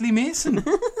with Leslie Mason.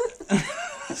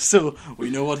 So we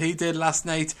know what he did last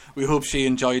night. We hope she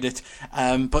enjoyed it.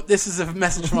 But this is a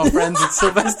message from our friends at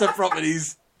Sylvester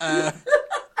Properties.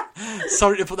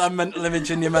 Sorry to put that mental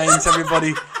image in your minds,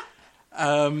 everybody.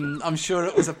 I'm sure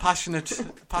it was a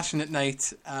passionate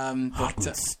night. Hot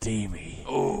and steamy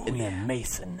in the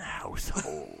Mason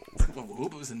household. Well, we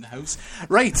hope it was in the house.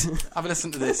 Right, have a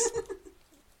listen to this.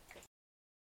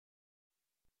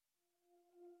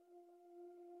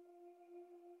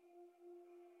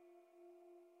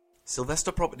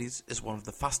 Sylvester Properties is one of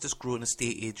the fastest growing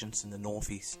estate agents in the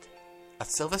Northeast.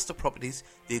 At Sylvester Properties,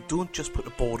 they don't just put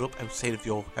a board up outside of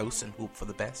your house and hope for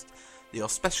the best. They are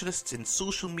specialists in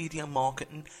social media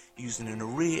marketing, using an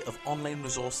array of online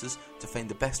resources to find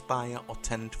the best buyer or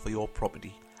tenant for your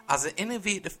property. As an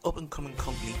innovative up-and-coming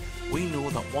company, we know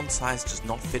that one size does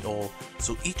not fit all,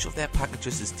 so each of their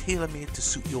packages is tailor-made to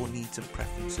suit your needs and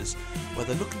preferences.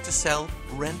 Whether looking to sell,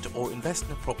 rent or invest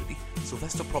in a property,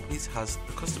 Sylvester Properties has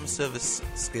the customer service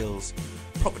skills,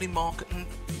 property marketing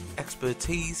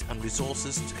expertise and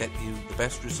resources to get you the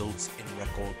best results in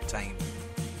record time.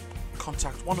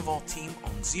 Contact one of our team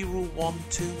on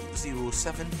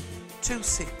 01207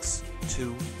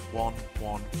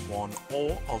 262111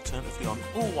 or alternatively on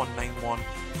 0191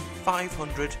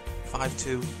 500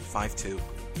 5252.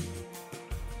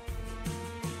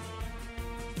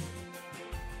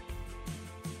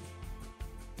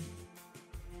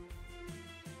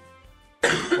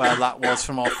 Well, that was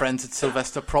from our friends at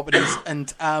Sylvester Properties.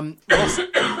 And Ross,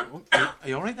 are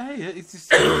you all right there? It's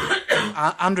just,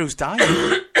 Andrew's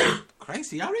dying.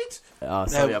 Crazy, all right?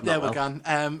 Sorry, I'm there not we well.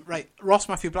 go. Right, Ross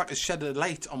Matthew Black has shed a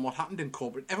light on what happened in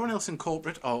corporate. Everyone else in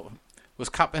corporate was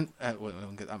clapping. We'll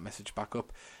get that message back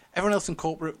up. Everyone else in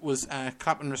corporate was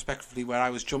clapping respectfully, where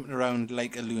I was jumping around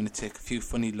like a lunatic. A few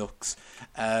funny looks.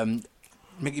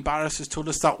 Mickey Barris has told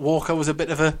us that Walker was a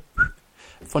bit of a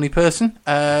funny person.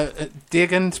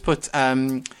 Dagan's put,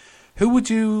 who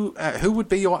would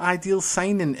be your ideal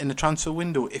signing in the transfer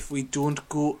window if we don't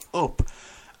go up?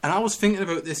 And I was thinking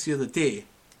about this the other day,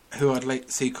 who I'd like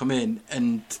to see come in,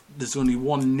 and there's only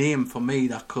one name for me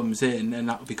that comes in, and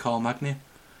that would be Carl Magnier,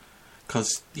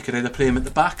 because you could either play him at the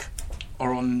back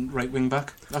or on right wing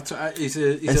back. That's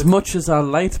as much as I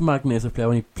liked Magnier as a player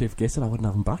when he played for Gateshead, I wouldn't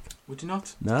have him back. Would you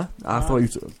not? Nah, I thought he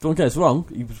was, don't get us wrong,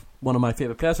 he was one of my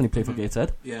favourite players when he played for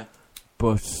Gateshead. Yeah.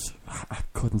 But I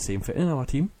couldn't see him fitting in our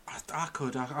team. I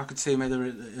could see him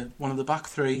either one of the back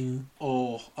three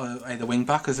or either wing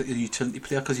back as a utility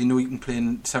player, because you know you can play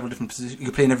in several different positions. You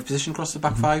can play in every position across the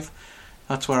back five.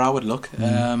 That's where I would look.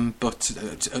 But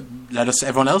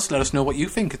everyone else, let us know what you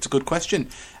think. It's a good question.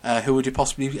 Who would you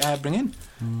possibly bring in?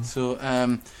 So,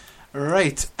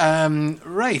 right.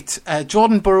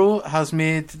 Jordan Burrow has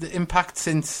made the impact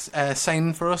since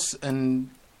signing for us,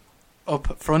 and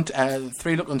up front,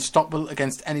 3 look unstoppable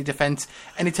against any defence.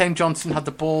 Anytime Johnson had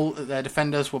the ball, their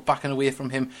defenders were backing away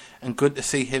from him, and good to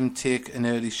see him take an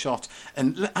early shot.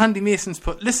 And Andy Mason's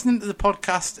put, listening to the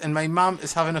podcast and my mum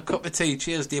is having a cup of tea.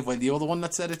 Cheers, Dave. Well, you're the one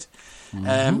that said it.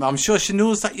 I'm sure she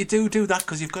knows that you do that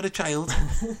because you've got a child.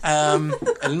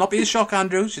 It'll not be a shock,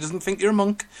 Andrew. She doesn't think you're a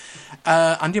monk.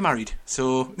 And you're married.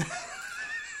 So,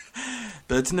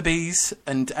 birds and the bees.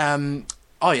 And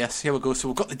oh yes, here we go. So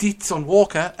we've got the deets on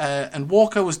Walker, and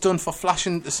Walker was done for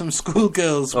flashing to some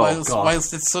schoolgirls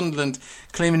whilst at Sunderland,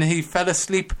 claiming he fell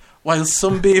asleep while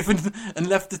sunbathing and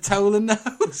left the towel in the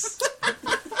house.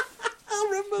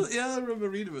 I remember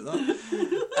reading about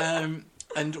that.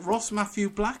 And Ross Matthew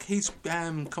Black, he's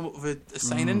come up with a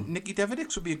signing. Nicky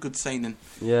Devidics would be a good signing.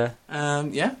 Yeah. I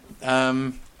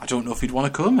don't know if he'd want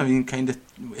to come. I mean, kind of,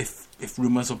 if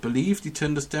rumours are believed, he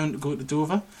turned us down to go to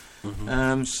Dover. But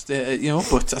I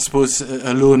suppose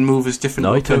a loan move is different.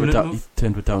 No, he turned it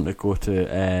down to go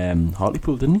to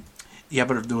Hartlepool, didn't he? Yeah,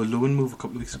 but there was a loan move a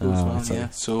couple of weeks ago as well. Yeah,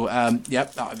 so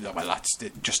well, that's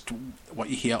just what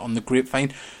you hear on the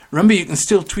grapevine. Remember, you can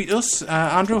still tweet us,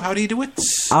 Andrew. How do you do it?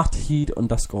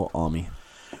 @Heed_Army.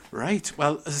 Right.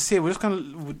 Well, as I say, we're just kind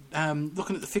of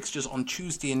looking at the fixtures on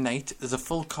Tuesday night. There's a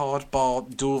full card bar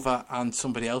Dover and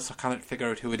somebody else. I can't figure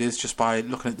out who it is just by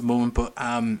looking at the moment, but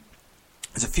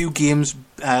there's a few games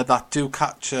that do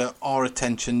catch our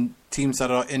attention, teams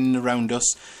that are in and around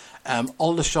us.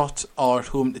 Aldershot are at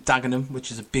home to Dagenham, which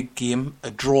is a big game.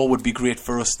 A draw would be great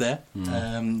for us there,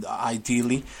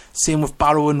 ideally. Same with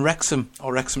Barrow and Wrexham,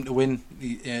 or Wrexham to win,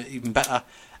 even better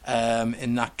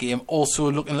in that game.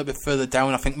 Also, looking a little bit further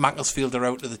down, I think Macclesfield are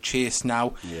out of the chase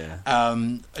now. Yeah.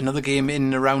 Another game in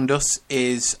and around us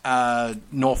is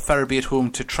North Ferriby at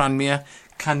home to Tranmere.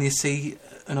 Can you see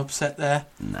an upset there?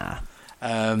 Nah.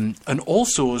 And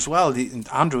also as well,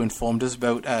 Andrew informed us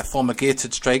about former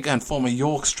Gateshead striker and former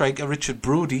York striker Richard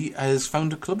Brodie has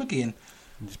found a club again.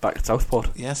 He's back at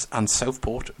Southport. Yes, and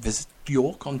Southport visit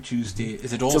York on Tuesday.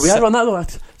 Is it all? So we had on that though.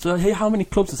 So how many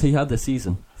clubs has he had this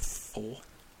season? 4.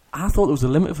 I thought there was a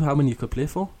limit for how many you could play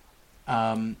for.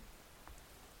 Yeah,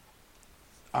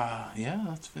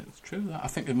 that's true. I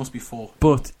think it must be 4.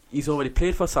 But he's already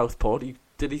played for Southport.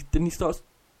 Didn't he start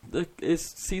his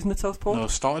season at Southport? No,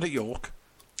 started at York.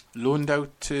 Loaned out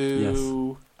to... Yes.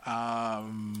 Who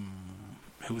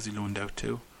was he loaned out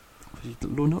to? Was he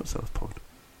loaned out at Southport?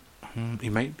 He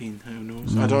might have been. Who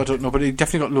knows? I don't know, but he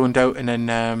definitely got loaned out, and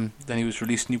then he was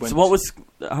released and he went... So what was...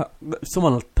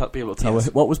 someone will be able to tell. Yes.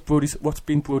 What's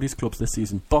been Brodie's clubs this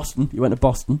season? Boston. He went to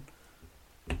Boston.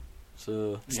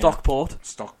 So Stockport.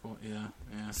 Stockport, yeah.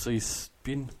 So he's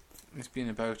been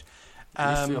about...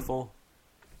 3 or 4.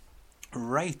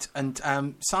 Right, and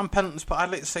Sam Pendleton's put,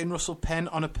 I'd like to sign Russell Penn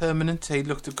on a permanent. He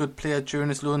looked a good player during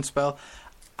his loan spell.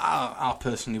 I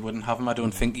personally wouldn't have him. I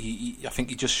don't think I think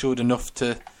he just showed enough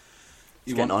to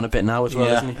He's getting on a bit now as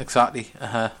well, isn't he? Exactly.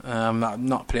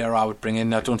 Not a player I would bring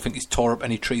in. I don't think he's tore up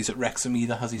any trees at Wrexham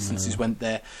either, has he, since he's went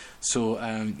there. So,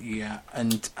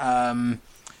 and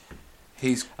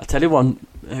he's... I'll tell you one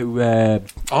who...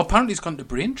 apparently he's gone to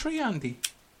Braintree, Andy.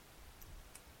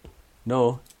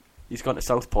 No, he's gone to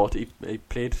Southport. He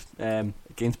played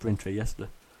against Braintree yesterday.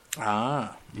 He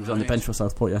was on the bench for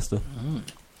Southport yesterday.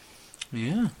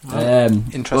 Yeah. Well,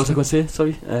 interesting. What was I going to say?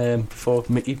 Sorry, before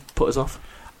Mickey put us off.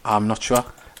 I'm not sure.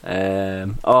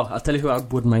 I'll tell you who I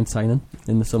wouldn't mind signing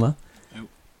in the summer.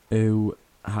 Who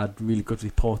had really good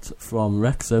reports from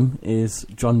Wrexham is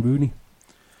John Rooney.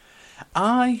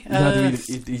 He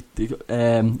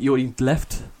only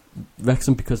left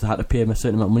Wrexham because they had to pay him a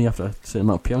certain amount of money after a certain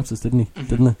amount of appearances, didn't he? Mm-hmm.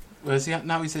 Didn't he? Where's he at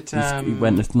now? Is it? He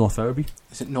went to North Ferriby.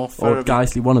 Is it North Ferriby? Or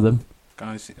Guiseley, one of them.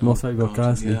 Guiseley. North Ferriby or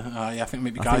Guiseley. I think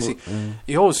maybe Guiseley.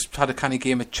 He always had a canny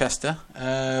game at Chester.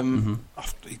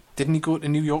 Didn't he go to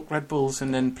New York Red Bulls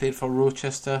and then played for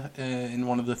Rochester in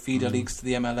one of the feeder leagues to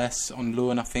the MLS on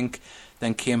loan, I think.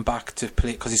 Then came back to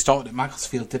play, because he started at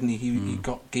Macclesfield, didn't he? He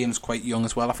got games quite young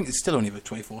as well. I think he's still only about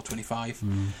 24, 25.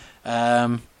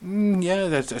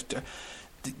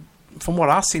 From what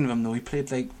I've seen of him, though, he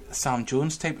played like a Sam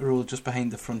Jones type of role just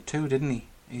behind the front two, didn't he?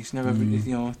 He's never,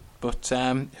 but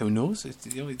who knows?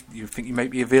 You think he might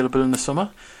be available in the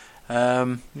summer?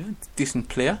 Decent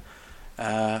player.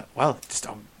 Just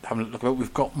having a look about.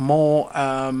 We've got more.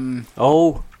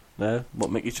 What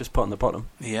Mickey's just put on the bottom.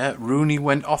 Yeah, Rooney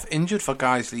went off injured for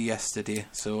Guiseley yesterday.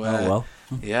 So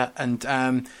yeah, and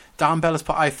Dan Bell has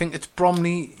put. I think it's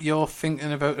Bromley. You're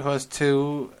thinking about who has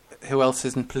two. Who else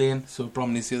isn't playing? So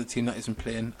Bromley's the other team that isn't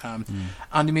playing.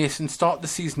 Andy Mason started the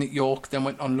season at York, then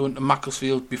went on loan to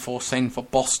Macclesfield before signing for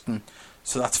Boston.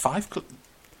 So that's 5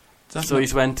 So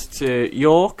he's went to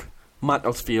York,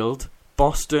 Macclesfield,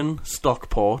 Boston,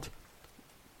 Stockport,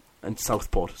 and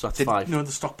Southport. So that's 5. No,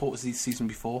 the Stockport was the season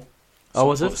before. Oh,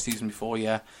 was it? The season before,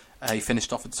 yeah. He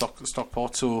finished off at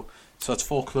Stockport, so it's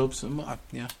 4 clubs.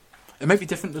 Yeah. It might be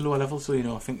different at the lower level, so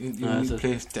I think you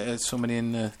play so many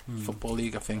in the Football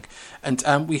League, I think.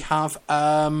 And we have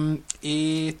a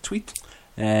tweet.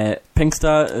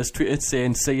 Pinkstar has tweeted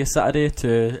saying, "See you Saturday"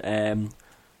 to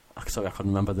sorry, I can't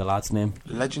remember the lad's name.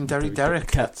 Legendary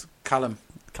Derek. Callum.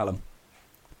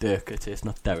 Dirk, it's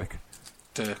not Derek.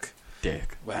 Dirk.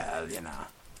 Well,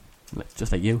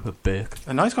 Just like you, a Burke.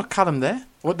 And now he's got Callum there.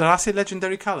 What did I say?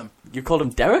 Legendary Callum. You called him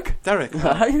Derek? Derek.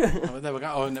 Oh, there we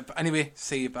go. Anyway,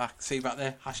 see you back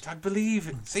there.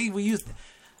 #believe. See, we used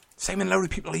Simon Lowry.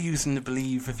 People are using the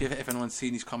believe. If anyone's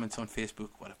seen his comments on Facebook,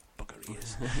 what a bugger he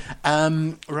is.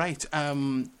 Right.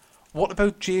 What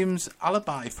about James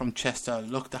Alibi from Chester?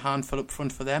 Looked a handful up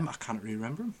front for them. I can't really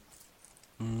remember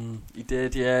him. He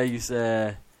did. Yeah, he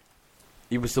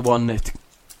was the one that.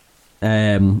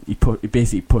 He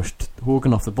basically pushed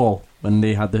Hogan off the ball when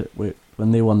they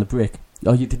won the break.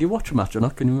 Oh, did you watch the match or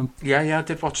not? Can you remember? Yeah, I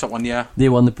did watch that one. Yeah, they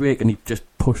won the break and he just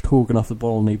pushed Hogan off the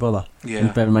ball. No bother. Yeah,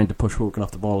 and bear in mind to push Hogan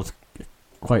off the ball is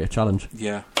quite a challenge.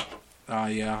 Yeah,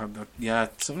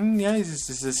 There's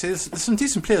some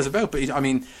decent players about, but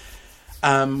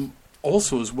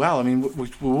also as well.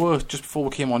 We were just before we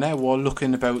came on air. We were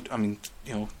looking about.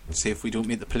 Say if we don't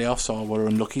make the playoffs or we're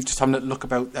unlucky, just having a look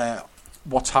about.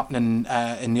 What's happening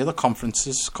in the other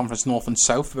conferences, Conference North and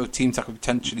South, about teams that could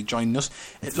potentially join us.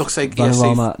 It looks like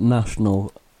Vanarama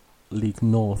National League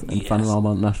North and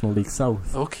Vanarama National League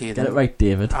South. Okay, get it right,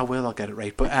 David. I'll get it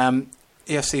right. But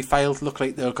AFC Fylde look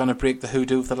like they're going to break the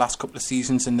hoodoo of the last couple of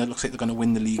seasons, and it looks like they're going to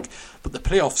win the league. But the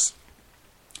playoffs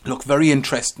look very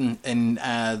interesting in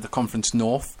the Conference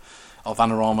North. Or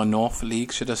Vanarama North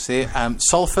League, should I say.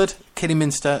 Salford,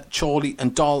 Kidderminster, Chorley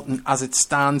and Darlton as it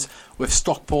stands, with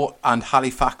Stockport and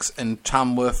Halifax and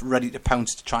Tamworth ready to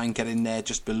pounce to try and get in there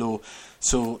just below.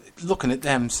 So looking at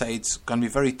them sides, going to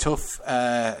be very tough.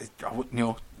 Going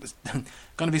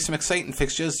to be some exciting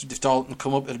fixtures. If Darlton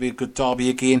come up, it'll be a good derby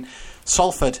again.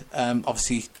 Salford,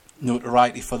 obviously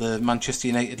notoriety for the Manchester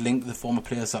United link, the former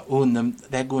players that own them.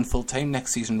 They're going full time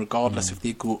next season regardless if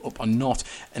they go up or not.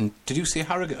 And did you say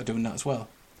Harrogate are doing that as well?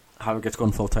 Harrogate's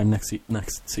going full time next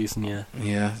season,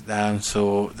 yeah.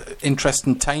 So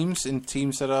interesting times in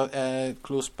teams that are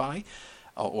close by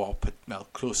or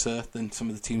closer than some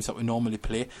of the teams that we normally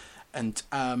play. And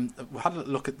we had a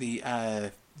look at the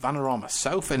Vanarama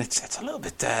South, and it's a little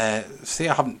bit I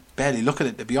haven't barely looked at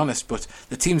it, to be honest, but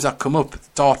the teams that come up,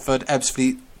 Dartford,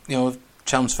 Ebbsfleet,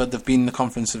 Chelmsford, they've been in the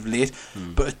conference of late,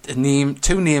 but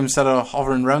two names that are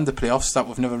hovering around the playoffs that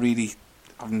we've never really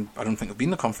I don't think have been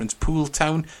in the conference. Poole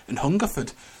Town and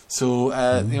Hungerford. So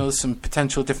there's some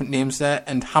potential different names there.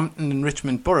 And Hampton and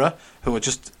Richmond Borough, who are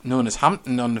just known as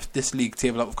Hampton on this league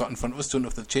table that we've got in front of us. Don't know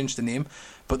if they've changed the name,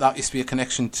 but that used to be a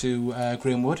connection to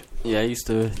Graham Wood. Yeah, he used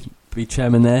to be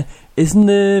chairman there. Isn't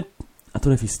I don't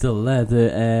know if he's still there.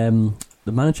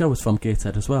 The manager was from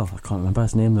Gateshead as well. I can't remember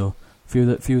his name though. Few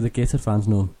of the Gateshead fans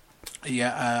know him.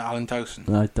 Yeah, Alan Dowson.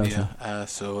 Right, Dowson. Yeah,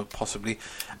 so possibly.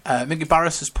 Mickey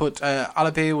Barris has put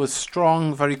Alabay was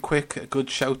strong, very quick. A good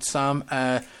shout, Sam.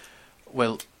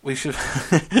 Well, we should.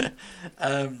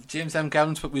 James M.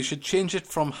 Gowans, but we should change it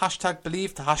from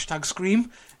 #believe to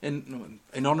 #scream in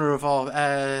honour of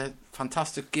our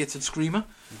fantastic Gateshead screamer.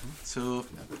 So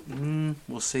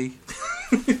we'll see.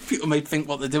 People might think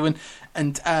what they're doing.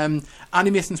 And Andy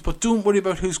Mason's put, don't worry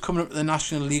about who's coming up to the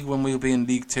National League when we'll be in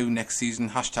League 2 next season.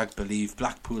 #believe.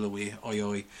 Blackpool away. Oi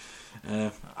oi.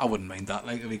 I wouldn't mind that,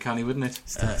 like, if he can, wouldn't it?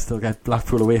 Still get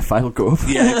Blackpool away, file go up.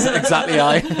 Yeah, exactly.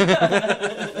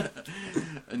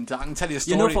 And I can tell you a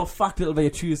story. You know for a fact it'll be a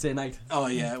Tuesday night. Oh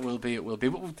yeah, it will be.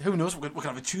 But who knows? We're going to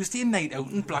have a Tuesday night out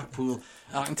in Blackpool.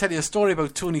 I can tell you a story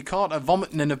about Tony Carter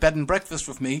vomiting in a bed and breakfast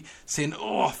with me, saying,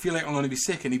 "Oh, I feel like I'm going to be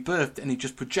sick," and he burped and he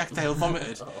just projectile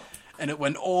vomited. And it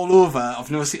went all over. I've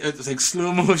never seen it. Was like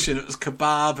slow motion. It was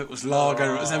kebab. It was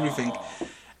lager. It was everything.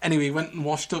 Anyway, he went and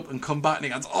washed up and come back and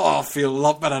he goes, "Oh, I feel a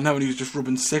lot better now." And he was just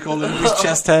rubbing sick all over his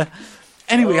chest hair.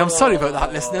 Anyway, I'm sorry about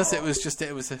that, listeners. It was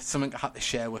something I had to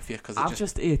share with you because I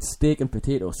just ate steak and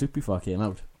potato soup before I came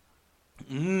out.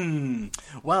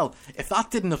 Well, if that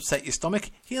didn't upset your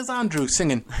stomach, here's Andrew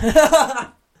singing.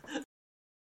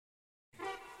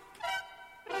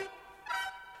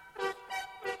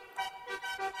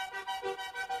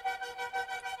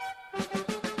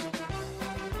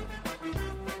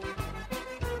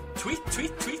 Tweet,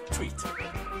 tweet, tweet, tweet.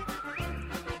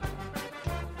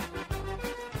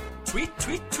 Tweet,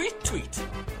 tweet, tweet, tweet.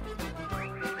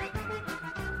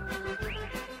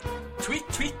 Tweet,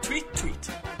 tweet, tweet, tweet.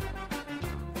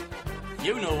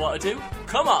 You know what to do.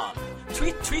 Come on.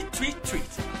 Tweet, tweet, tweet, tweet.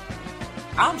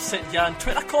 I'm sitting here in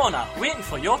Twitter corner waiting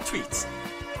for your tweets.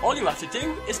 All you have to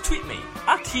do is tweet me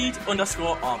at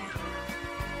Heed_Army.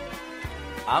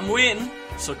 I'm waiting,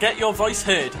 so get your voice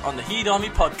heard on the Heed Army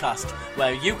podcast,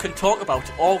 where you can talk about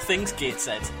all things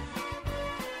Gateshead.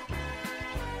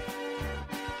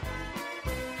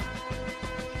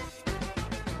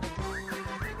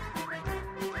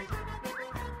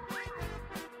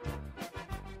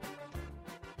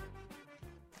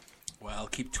 Well,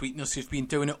 keep tweeting us. You've been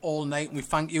doing it all night, and we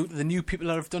thank you to the new people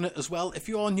that have done it as well. If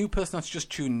you're a new person that's just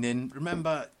tuning in,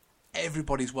 remember,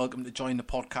 everybody's welcome to join the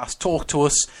podcast. Talk to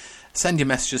us, send your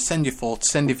messages, send your thoughts,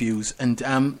 send your views, and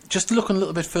just looking a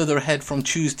little bit further ahead from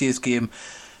Tuesday's game,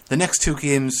 the next two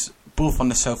games, both on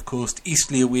the south coast,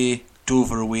 Eastleigh away,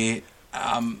 Dover away.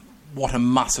 What a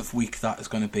massive week that is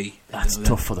going to be. That's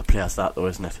tough for the players, that though,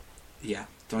 isn't it? Yeah,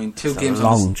 I mean, two It's games a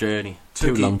long journey.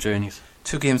 Two long journeys.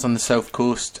 2 games on the south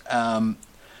coast.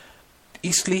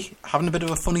 Eastleigh having a bit of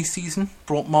a funny season.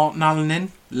 Brought Martin Allen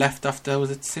in, left after,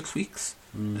 was it 6 weeks?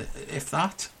 If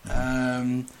that.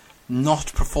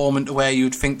 Not performing to where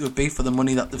you'd think they would be for the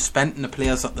money that they've spent and the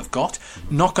players that they've got.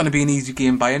 Not going to be an easy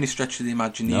game by any stretch of the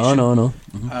imagination. No.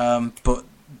 But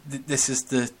this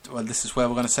is where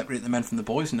we're going to separate the men from the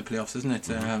boys in the playoffs, isn't it?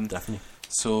 Definitely.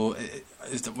 So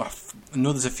I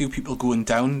know there's a few people going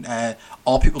down.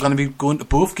 Are people going to be going to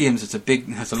both games? It's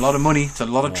a lot of money. It's a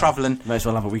lot of travelling. Might as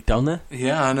well have a week down there.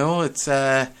 Yeah, I know. It's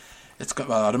got.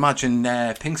 Well, I'd imagine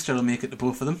Pinkster will make it to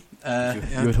both of them.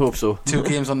 You would hope so. 2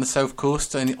 games on the south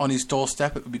coast and on his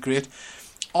doorstep. It would be great.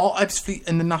 Are Ebbsfleet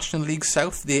in the National League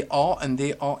South? They are, and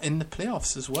they are in the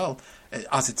playoffs as well,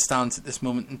 as it stands at this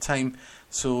moment in time.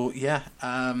 So yeah,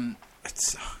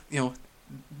 it's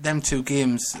them 2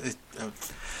 games.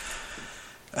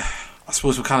 I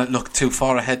suppose we can't look too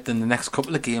far ahead than the next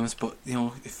couple of games, but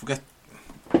if we get,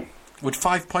 would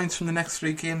 5 points from the next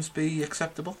 3 games be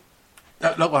acceptable?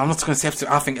 Look, well, I'm not going to say.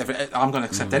 I think I'm going to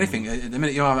accept anything. At the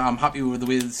minute, I'm happy with the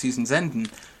way the season's ending.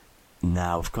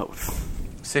 Now we've got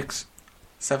 6,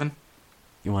 7.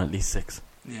 You want at least 6?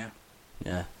 Yeah,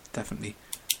 definitely.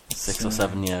 6 or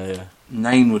 7, yeah.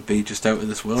 9 would be just out of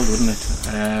this world, wouldn't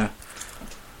it?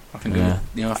 I think. I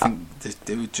think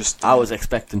they would just. I was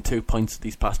expecting 2 points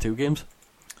these past 2 games.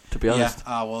 To be honest,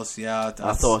 yeah, I was. Yeah,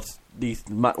 I thought these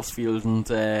Macclesfield and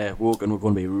Woking were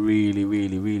going to be really,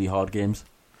 really, really hard games.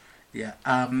 Yeah.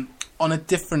 On a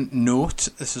different note,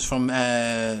 this is from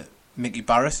Mickey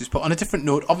Barris, who's put, on a different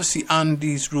note, obviously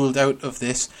Andy's ruled out of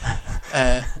this,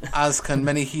 as can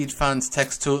many Heed fans.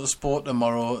 Text Total Sport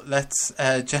tomorrow. Let's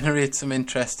generate some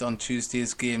interest on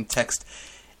Tuesday's game. Text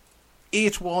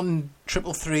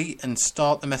 8133 and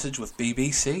start the message with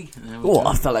BBC. Oh,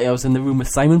 I felt like I was in the room with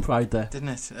Simon Pride there. Didn't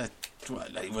it? Well,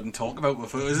 you wouldn't talk about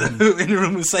if it was in a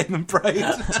room with Simon Pride.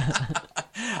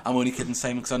 I'm only kidding,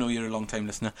 Simon, because I know you're a long-time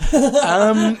listener.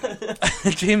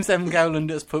 James M. Gowland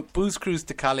has put Booze Cruise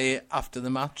to Calais after the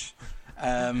match.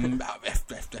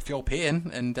 If you're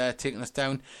paying and taking us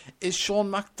down, is Sean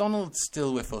MacDonald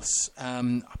still with us?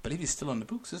 I believe he's still on the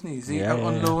books, isn't he? Is he out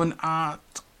on loan at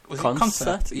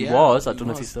Concert? He was. I don't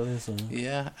know if he still is. Or...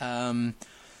 Yeah.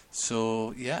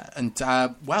 So yeah, and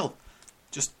well,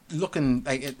 just looking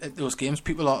at those games,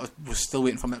 people were still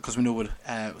waiting for it because we know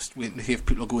waiting to hear if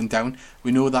people are going down.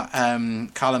 We know that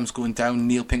Callum's going down,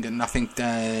 Neil Pinkett, and I think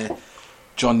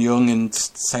John Young and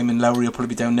Simon Lowry will probably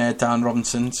be down there, Dan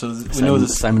Robinson. So we know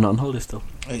there's Simon not on holiday still.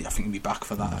 I think he'll be back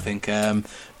for that. I think,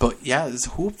 but yeah, there's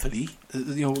hopefully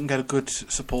we can get a good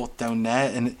support down there.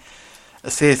 And I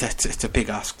say that it's a big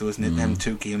ask, though, isn't it? Them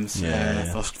 2 games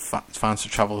for fans to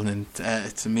travel, and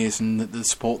it's amazing the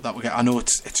support that we get. I know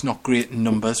it's not great in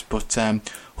numbers, but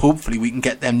hopefully we can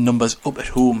get them numbers up at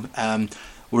home.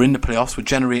 We're in the playoffs, we're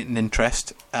generating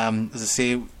interest. As I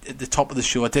say at the top of the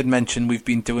show, I did mention we've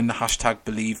been doing the hashtag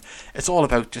Believe. It's all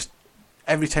about just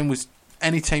anytime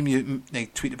you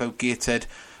tweet about Gateshead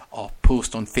or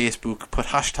post on Facebook, put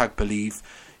hashtag Believe.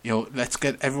 Let's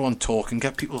get everyone talking,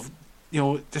 get people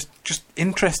just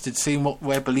interested, seeing what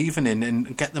we're believing in,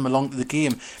 and get them along to the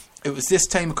game. It was this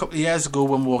time a couple of years ago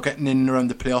when we were getting in and around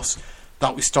the playoffs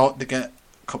that we started to get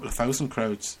a couple of thousand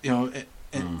crowds.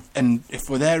 And if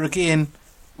we're there again,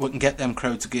 we can get them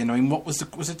crowds again. I mean, what was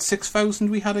it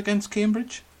 6,000 we had against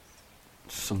Cambridge?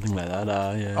 Something like that,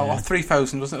 yeah. Or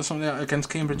 3,000, wasn't it, something like against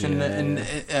Cambridge in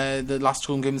the last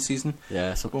home game of the season?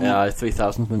 Yeah, 3,000,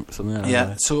 something like that.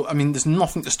 Yeah, so I mean, there's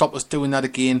nothing to stop us doing that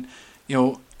again.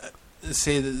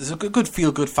 Say that there's a good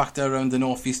feel-good factor around the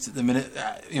North East at the minute,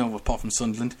 apart from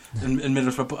Sunderland and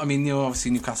Middlesbrough. But I mean,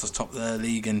 obviously Newcastle's top of the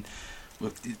league, and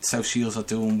South Shields are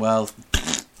doing well.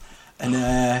 And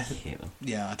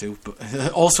yeah, I do. But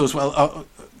also as well,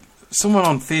 someone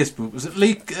on Facebook, was it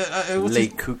Lee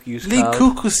Cook? Lee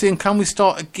Cook was saying, "Can we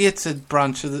start a Gateshead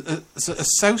branch, a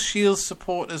South Shields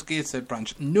supporters Gateshead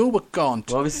branch?" No, we can't.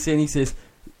 Well, obviously, he says,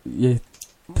 "Yeah,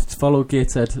 follow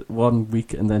Gateshead one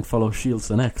week and then follow Shields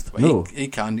the next." Well, no, he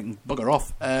can bugger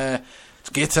off. It's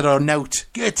Gateshead or nout.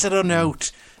 Gateshead or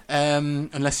nout.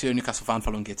 Unless you're a Newcastle fan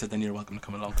following Gateshead, then you're welcome to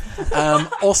come along.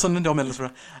 Or Sunderland or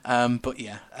Middlesbrough. But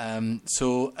yeah.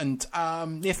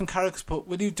 Nathan Carrick's put,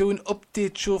 will you do an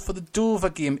update show for the Dover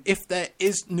game? If there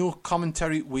is no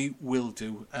commentary, we will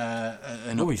do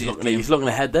an update. He's looking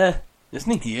ahead there,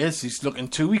 isn't he? He is. He's looking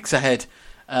 2 weeks ahead.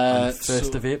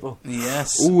 1st of April.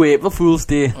 Yes. Oh, April Fool's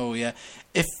Day. Oh, yeah.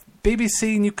 If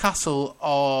BBC Newcastle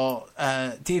or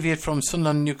deviate from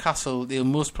Sunderland Newcastle, they'll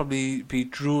most probably be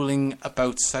drooling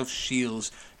about South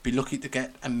Shields. Be lucky to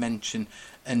get a mention.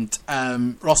 And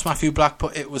Ross Matthew Black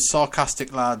put, it was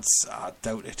sarcastic, lads. I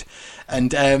doubt it.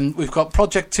 And we've got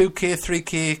Project 2K,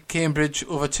 3K Cambridge,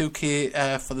 over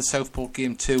 2K for the Southport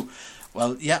game too.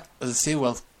 Well, yeah, as I say,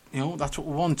 that's what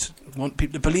we want. We want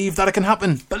people to believe that it can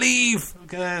happen. Believe!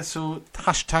 Okay, so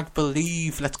hashtag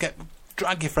Believe. Let's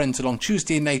drag your friends along.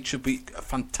 Tuesday night should be a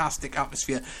fantastic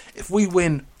atmosphere. If we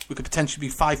win, we could potentially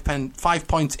be 5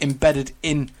 points embedded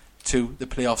into the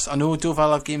playoffs. I know Dover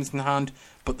have games in hand,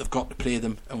 but they've got to play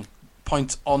them. And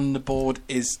points on the board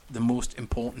is the most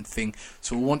important thing.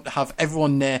 So we want to have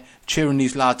everyone there cheering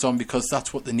these lads on, because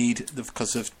that's what they need,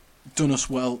 because they've done us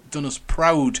well, done us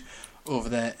proud over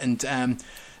there. And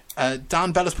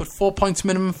Dan Bella's put 4 points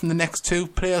minimum from the next 2.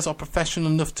 Players are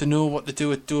professional enough to know what to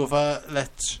do at Dover.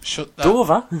 Let's shut that.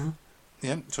 Dover?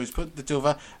 Yeah, so he's put the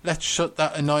Dover. Let's shut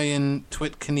that annoying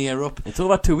twit Kinnear up. It's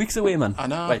over 2 weeks away, man. I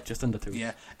know. Right, just under 2.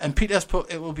 Yeah. And Peter's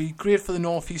put, it will be great for the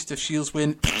North East if Shields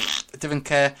win. I don't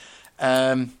care.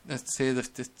 Let's say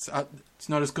that it's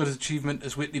not as good an achievement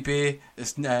as Whitley Bay,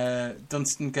 as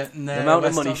Dunstan getting there. The amount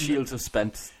of money Shields have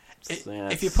spent. They've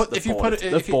bought it. If you put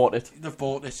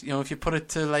it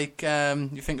to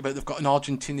you think about, they've got an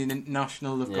Argentinian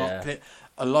international. They've got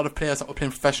a lot of players that were playing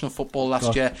professional football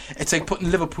last year. It's like putting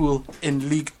Liverpool in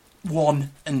League One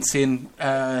and saying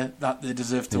that they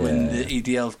deserve to win the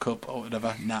EDL Cup or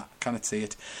whatever. Nah, cannot see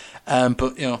it.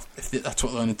 But if that's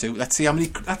what they're going to do, let's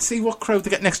see what crowd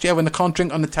they get next year when they can't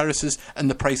drink on the terraces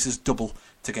and the prices double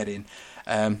to get in.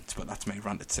 But that's my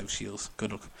rant at South Shields.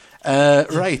 Good luck.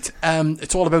 Right,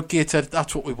 it's all about Gateshead.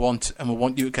 That's what we want, and we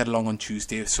want you to get along on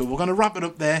Tuesday. So we're going to wrap it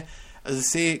up there. as I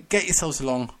say, get yourselves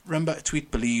along. Remember to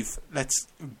tweet believe. Let's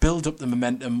build up the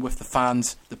momentum with the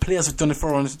fans. The players have done it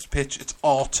for us on the pitch. It's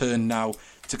our turn now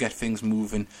to get things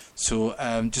moving. So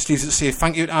just leaves it to say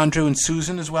thank you to Andrew and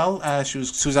Susan as well.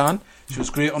 Suzanne. She was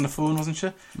great on the phone, wasn't she?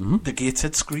 Mm-hmm. The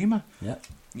Gateshead Screamer.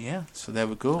 Yeah, so there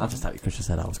we go. I just thought you could have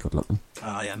said I was good looking.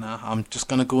 I'm just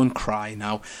going to go and cry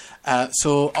now.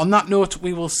 So on that note,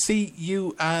 we will see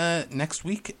you next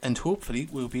week, and hopefully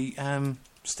we'll be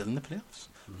still in the playoffs.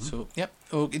 Mm-hmm. So,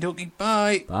 okie dokie,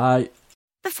 bye. Bye.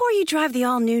 Before you drive the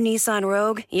all-new Nissan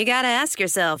Rogue, you gotta ask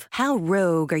yourself, how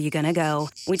rogue are you gonna go?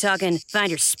 We talking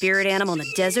find your spirit animal in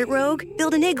the desert rogue?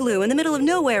 Build an igloo in the middle of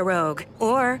nowhere rogue?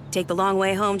 Or take the long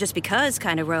way home just because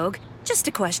kind of rogue? Just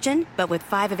a question, but with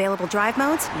 5 available drive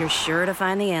modes, you're sure to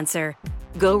find the answer.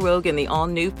 Go rogue in the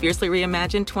all-new, fiercely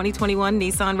reimagined 2021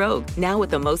 Nissan Rogue, now with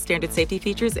the most standard safety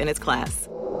features in its class.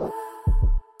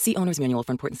 See Owner's Manual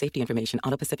for important safety information.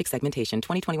 Auto-Pacific segmentation.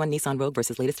 2021 Nissan Rogue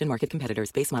versus latest in market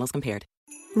competitors. Base models compared.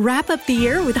 Wrap up the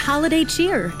year with holiday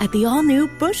cheer at the all-new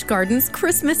Busch Gardens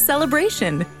Christmas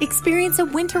celebration. Experience a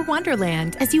winter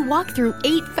wonderland as you walk through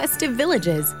 8 festive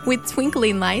villages with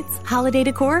twinkling lights, holiday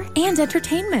decor, and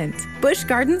entertainment. Busch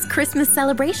Gardens Christmas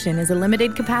celebration is a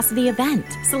limited capacity event.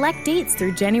 Select dates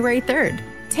through January 3rd.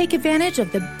 Take advantage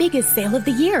of the biggest sale of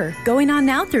the year, going on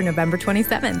now through November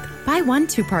 27th. Buy 1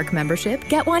 2-park membership,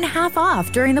 get 1 half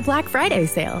off during the Black Friday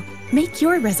sale. Make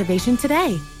your reservation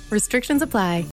today. Restrictions apply.